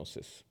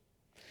diagnosis.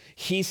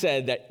 He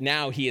said that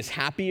now he is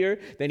happier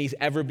than he's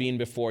ever been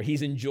before.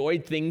 He's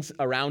enjoyed things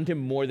around him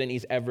more than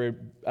he's ever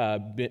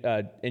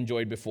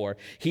enjoyed before.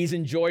 He's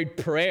enjoyed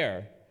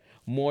prayer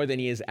more than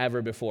he has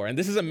ever before. And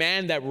this is a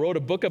man that wrote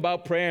a book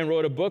about prayer and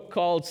wrote a book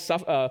called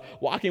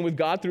Walking with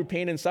God Through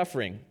Pain and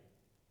Suffering.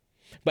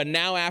 But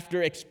now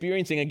after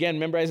experiencing, again,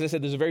 remember as I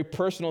said, there's a very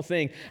personal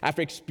thing.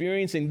 After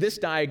experiencing this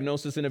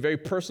diagnosis in a very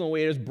personal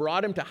way, it has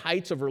brought him to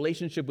heights of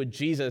relationship with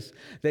Jesus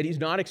that he's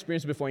not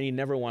experienced before, and he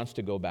never wants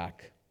to go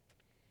back.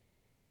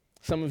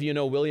 Some of you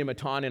know William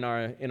Aton in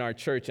our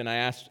church, and I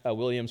asked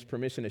William's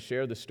permission to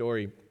share the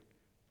story.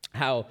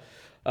 How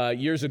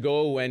years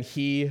ago when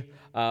he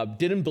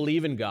didn't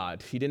believe in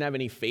God, he didn't have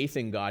any faith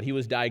in God, he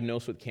was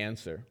diagnosed with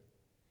cancer.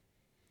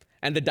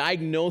 And the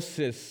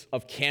diagnosis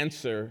of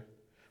cancer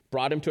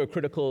brought him to a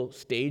critical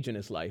stage in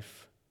his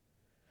life.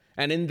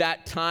 And in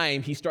that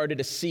time, he started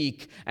to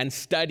seek and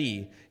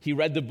study. He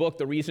read the book,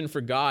 The Reason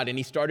for God, and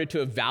he started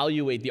to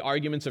evaluate the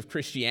arguments of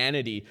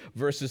Christianity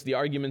versus the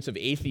arguments of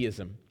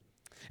atheism.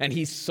 And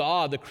he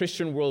saw the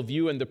Christian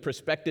worldview and the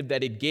perspective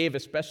that it gave,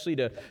 especially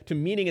to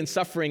meaning and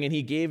suffering, and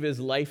he gave his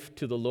life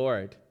to the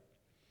Lord.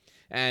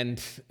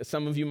 And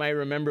some of you might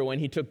remember when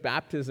he took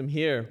baptism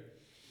here,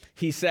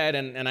 he said,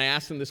 and I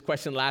asked him this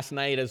question last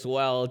night as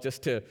well,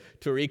 just to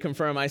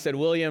reconfirm. I said,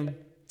 William,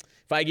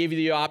 if I gave you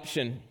the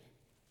option,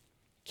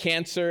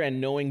 cancer and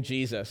knowing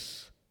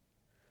Jesus,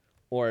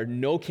 or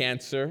no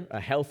cancer, a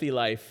healthy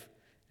life,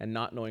 and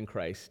not knowing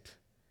Christ,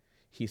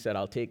 he said,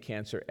 I'll take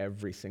cancer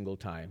every single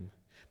time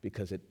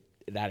because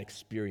that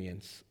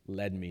experience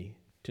led me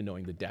to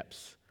knowing the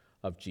depths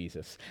of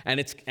Jesus. And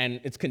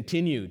it's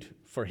continued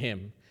for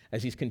him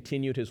as he's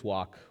continued his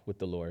walk with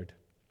the Lord.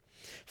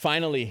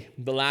 Finally,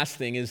 the last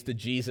thing is the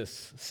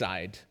Jesus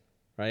side,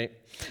 right?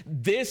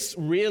 This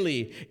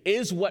really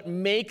is what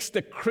makes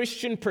the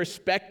Christian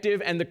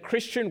perspective and the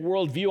Christian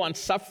worldview on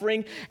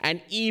suffering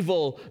and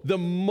evil the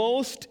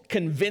most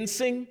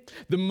convincing,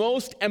 the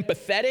most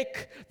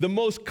empathetic, the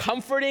most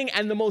comforting,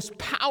 and the most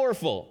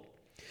powerful.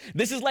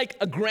 This is like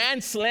a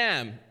grand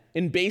slam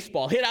in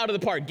baseball, hit out of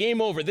the park, game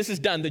over, this is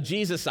done, the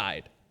Jesus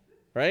side,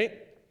 right?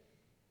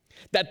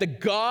 That the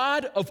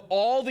God of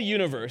all the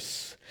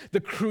universe, the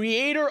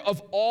creator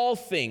of all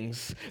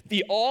things,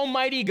 the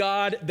almighty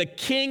God, the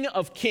King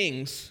of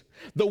kings,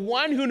 the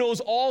one who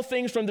knows all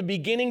things from the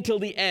beginning till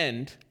the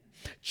end,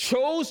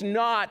 chose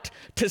not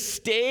to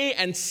stay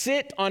and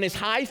sit on his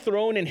high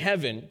throne in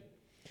heaven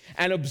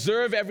and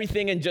observe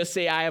everything and just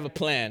say, I have a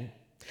plan.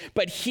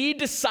 But he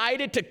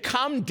decided to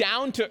come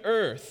down to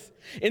earth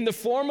in the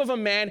form of a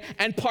man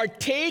and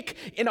partake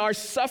in our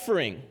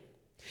suffering,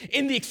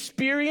 in the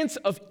experience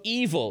of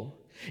evil,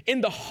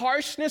 in the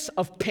harshness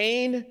of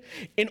pain,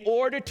 in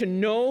order to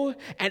know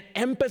and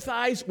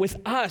empathize with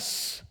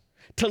us,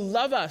 to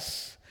love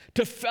us,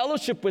 to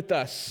fellowship with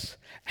us,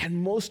 and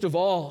most of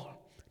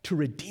all, to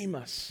redeem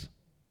us.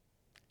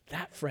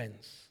 That,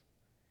 friends,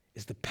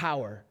 is the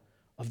power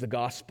of the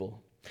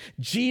gospel.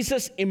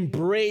 Jesus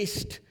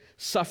embraced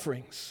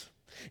sufferings.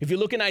 If you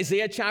look in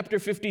Isaiah chapter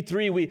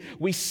 53,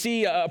 we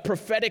see a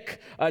prophetic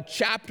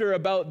chapter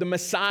about the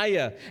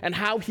Messiah and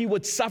how he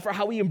would suffer,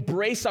 how he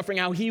embraced suffering,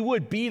 how he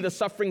would be the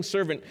suffering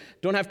servant.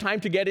 Don't have time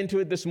to get into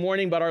it this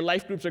morning, but our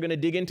life groups are going to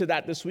dig into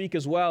that this week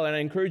as well, and I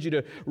encourage you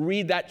to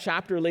read that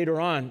chapter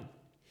later on.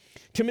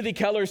 Timothy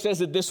Keller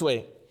says it this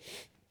way: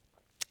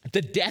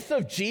 the death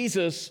of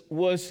Jesus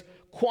was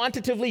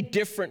quantitatively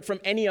different from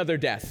any other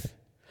death.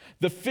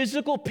 The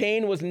physical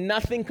pain was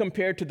nothing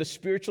compared to the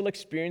spiritual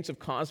experience of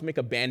cosmic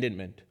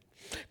abandonment.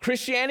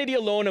 Christianity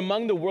alone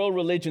among the world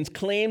religions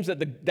claims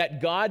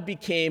that God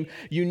became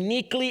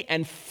uniquely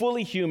and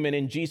fully human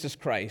in Jesus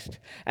Christ,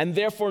 and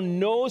therefore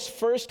knows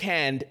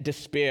firsthand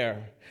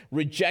despair,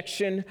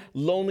 rejection,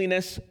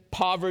 loneliness,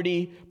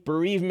 poverty,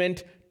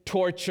 bereavement,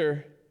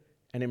 torture,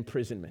 and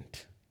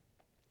imprisonment.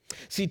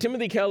 See,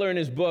 Timothy Keller in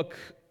his book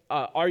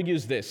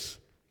argues this: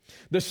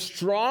 the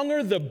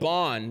stronger the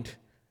bond,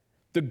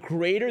 the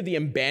greater the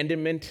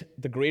abandonment,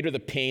 the greater the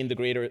pain, the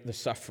greater the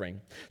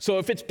suffering. So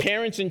if it's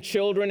parents and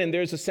children and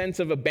there's a sense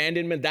of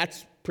abandonment,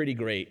 that's pretty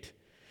great.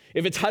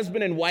 If it's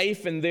husband and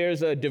wife and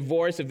there's a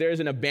divorce, if there's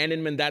an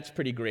abandonment, that's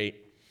pretty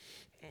great.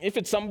 If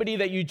it's somebody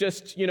that you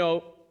just,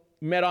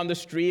 met on the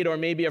street, or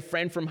maybe a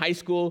friend from high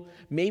school,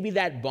 maybe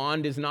that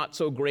bond is not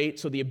so great,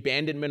 so the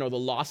abandonment or the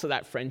loss of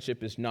that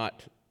friendship is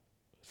not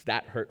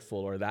that hurtful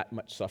or that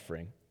much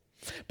suffering.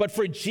 But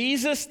for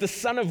Jesus, the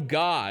Son of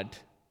God,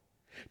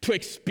 to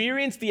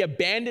experience the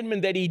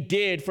abandonment that he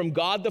did from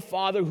God the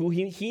Father, who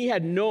he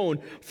had known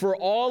for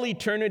all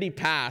eternity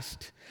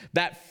past,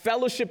 that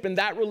fellowship and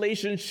that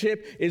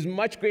relationship is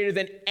much greater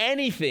than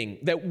anything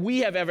that we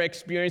have ever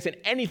experienced and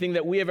anything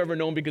that we have ever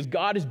known, because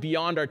God is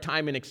beyond our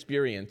time and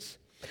experience.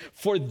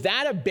 For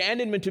that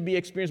abandonment to be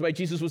experienced by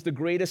Jesus was the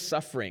greatest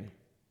suffering.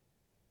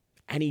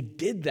 And he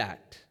did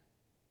that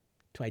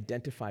to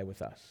identify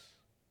with us.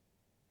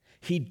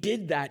 He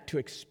did that to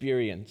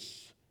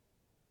experience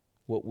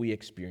what we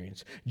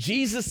experience.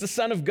 Jesus, the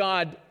Son of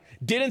God,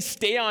 didn't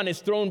stay on his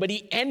throne, but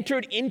he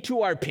entered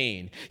into our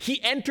pain.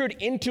 He entered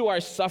into our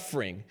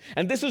suffering.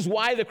 And this is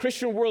why the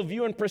Christian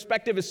worldview and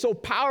perspective is so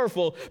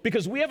powerful,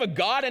 because we have a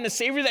God and a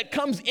Savior that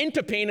comes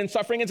into pain and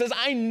suffering and says,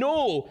 I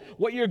know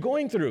what you're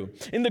going through.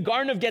 In the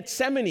Garden of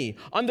Gethsemane,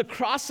 on the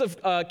cross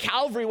of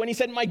Calvary, when he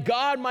said, my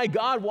God,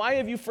 why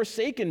have you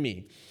forsaken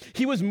me?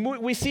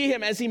 We see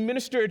him as he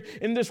ministered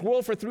in this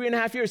world for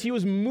 3.5 years. He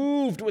was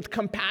moved with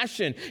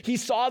compassion. He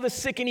saw the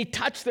sick and he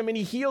touched them and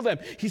he healed them.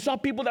 He saw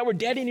people that were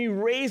dead and he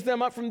raised them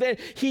up from there.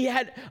 He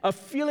had a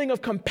feeling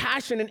of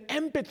compassion and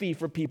empathy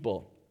for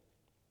people.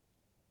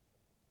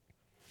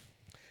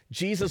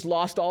 Jesus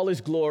lost all his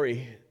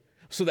glory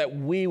so that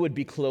we would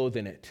be clothed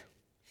in it.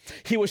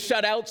 He was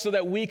shut out so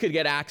that we could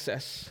get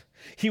access.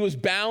 He was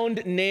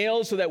bound,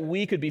 nailed so that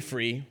we could be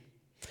free.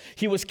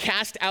 He was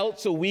cast out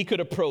so we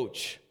could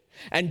approach.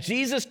 And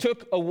Jesus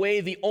took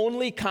away the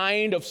only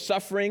kind of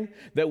suffering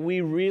that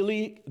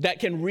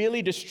can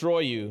really destroy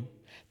you,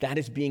 that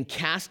is being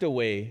cast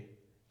away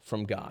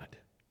from God.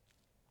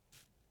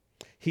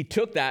 He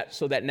took that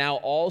so that now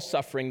all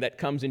suffering that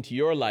comes into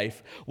your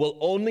life will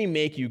only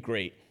make you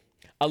great.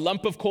 A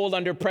lump of coal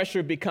under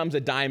pressure becomes a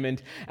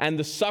diamond, and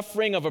the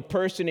suffering of a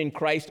person in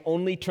Christ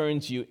only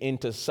turns you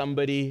into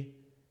somebody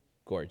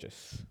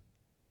gorgeous.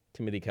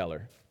 Timothy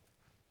Keller,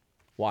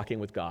 Walking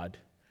with God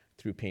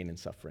Through Pain and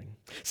Suffering.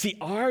 See,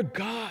 our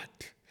God,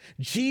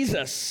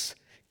 Jesus,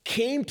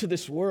 came to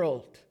this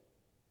world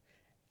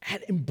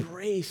and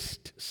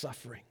embraced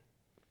suffering.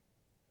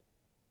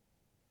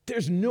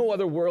 There's no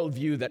other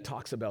worldview that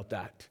talks about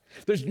that.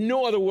 There's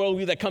no other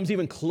worldview that comes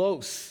even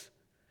close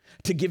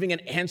to giving an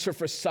answer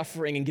for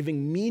suffering and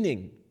giving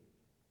meaning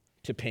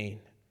to pain.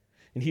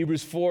 In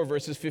Hebrews 4,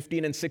 verses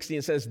 15 and 16,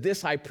 it says,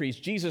 this high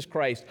priest, Jesus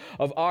Christ,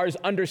 of ours,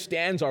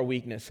 understands our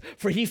weakness,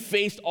 for he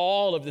faced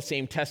all of the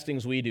same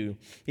testings we do,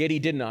 yet he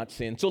did not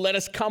sin. So let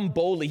us come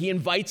boldly. He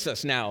invites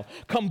us now.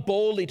 Come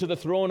boldly to the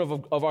throne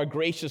of our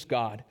gracious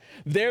God.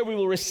 There we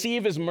will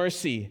receive his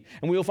mercy,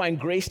 and we will find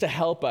grace to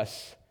help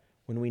us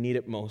when we need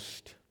it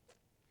most.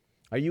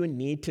 Are you in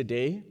need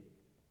today?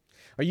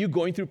 Are you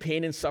going through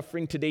pain and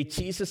suffering today?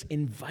 Jesus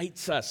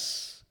invites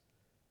us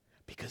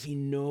because he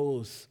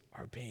knows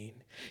our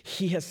pain.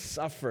 He has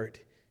suffered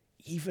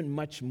even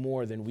much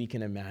more than we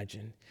can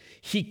imagine.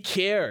 He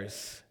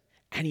cares,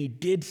 and he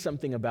did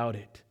something about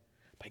it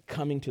by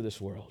coming to this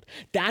world.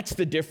 That's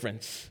the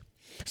difference.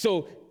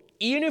 So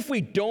even if we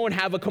don't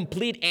have a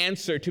complete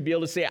answer to be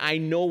able to say, I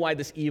know why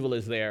this evil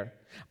is there,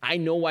 I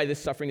know why this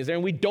suffering is there,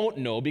 and we don't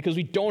know because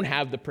we don't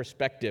have the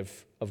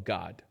perspective of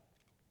God.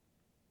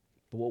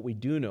 But what we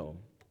do know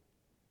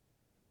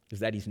is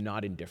that he's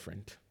not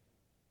indifferent.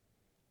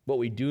 What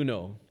we do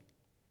know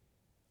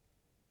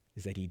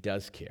is that he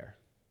does care,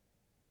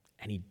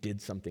 and he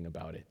did something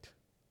about it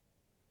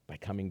by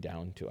coming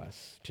down to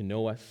us, to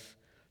know us,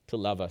 to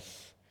love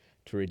us,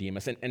 to redeem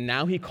us. And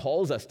now he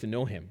calls us to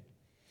know him.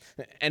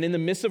 And in the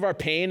midst of our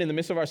pain, in the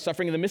midst of our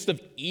suffering, in the midst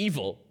of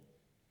evil,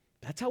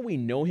 that's how we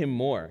know him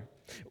more.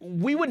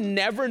 We would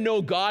never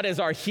know God as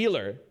our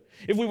healer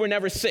if we were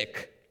never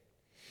sick.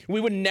 We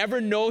would never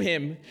know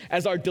him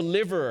as our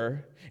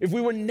deliverer if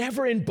we were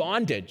never in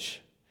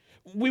bondage.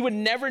 We would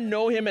never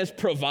know him as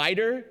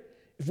provider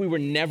if we were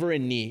never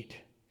in need.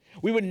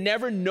 We would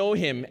never know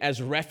him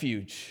as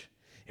refuge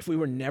if we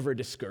were never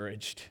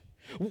discouraged.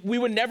 We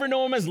would never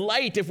know him as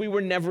light if we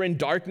were never in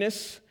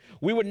darkness.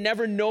 We would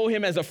never know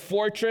him as a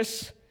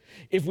fortress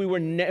if we were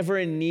never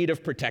in need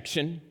of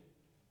protection.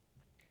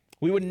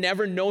 We would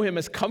never know him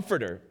as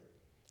comforter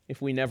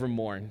if we never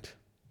mourned.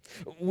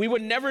 We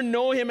would never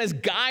know him as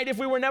guide if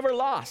we were never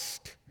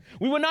lost.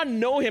 We would not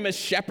know him as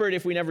shepherd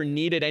if we never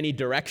needed any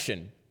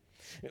direction.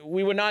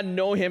 We would not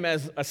know him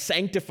as a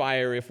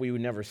sanctifier if we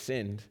never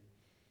sinned.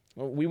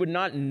 We would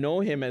not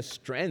know him as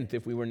strength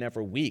if we were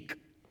never weak.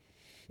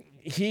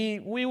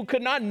 We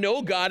could not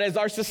know God as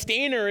our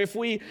sustainer if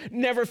we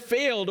never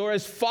failed, or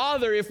as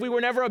father if we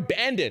were never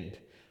abandoned,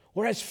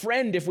 or as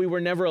friend if we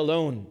were never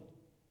alone.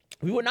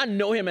 We would not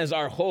know him as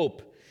our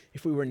hope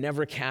if we were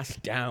never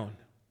cast down.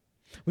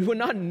 We would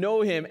not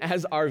know him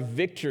as our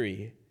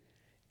victory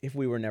if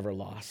we were never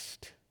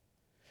lost.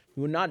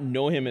 We would not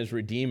know him as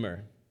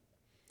Redeemer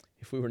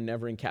if we were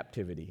never in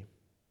captivity.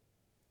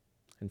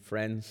 And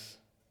friends,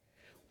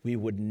 we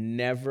would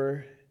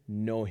never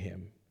know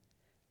him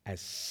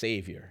as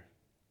Savior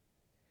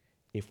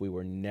if we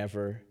were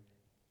never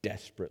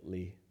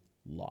desperately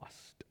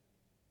lost.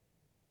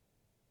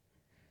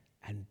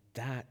 And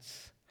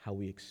that's how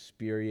we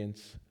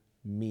experience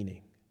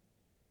meaning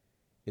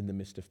in the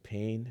midst of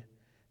pain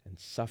and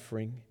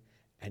suffering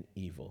and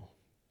evil,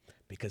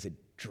 because it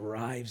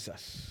drives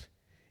us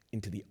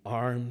into the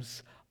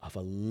arms of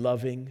a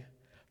loving,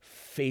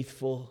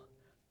 faithful,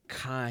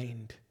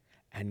 kind,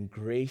 and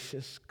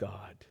gracious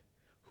God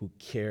who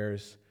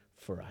cares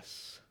for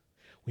us.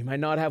 We might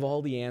not have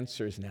all the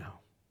answers now,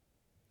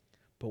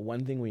 but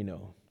one thing we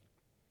know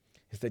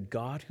is that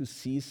God, who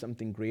sees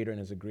something greater and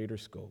has a greater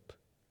scope,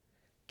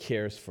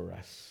 cares for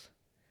us.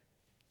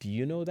 Do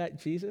you know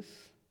that Jesus?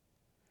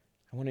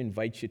 I want to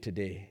invite you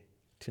today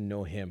to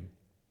know him,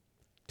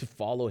 to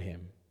follow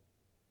him,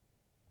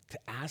 to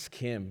ask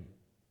him,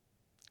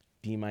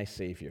 be my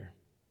Savior.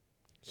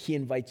 He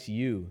invites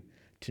you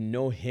to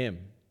know him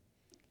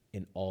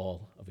in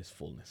all of his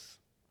fullness.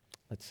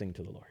 Let's sing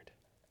to the Lord.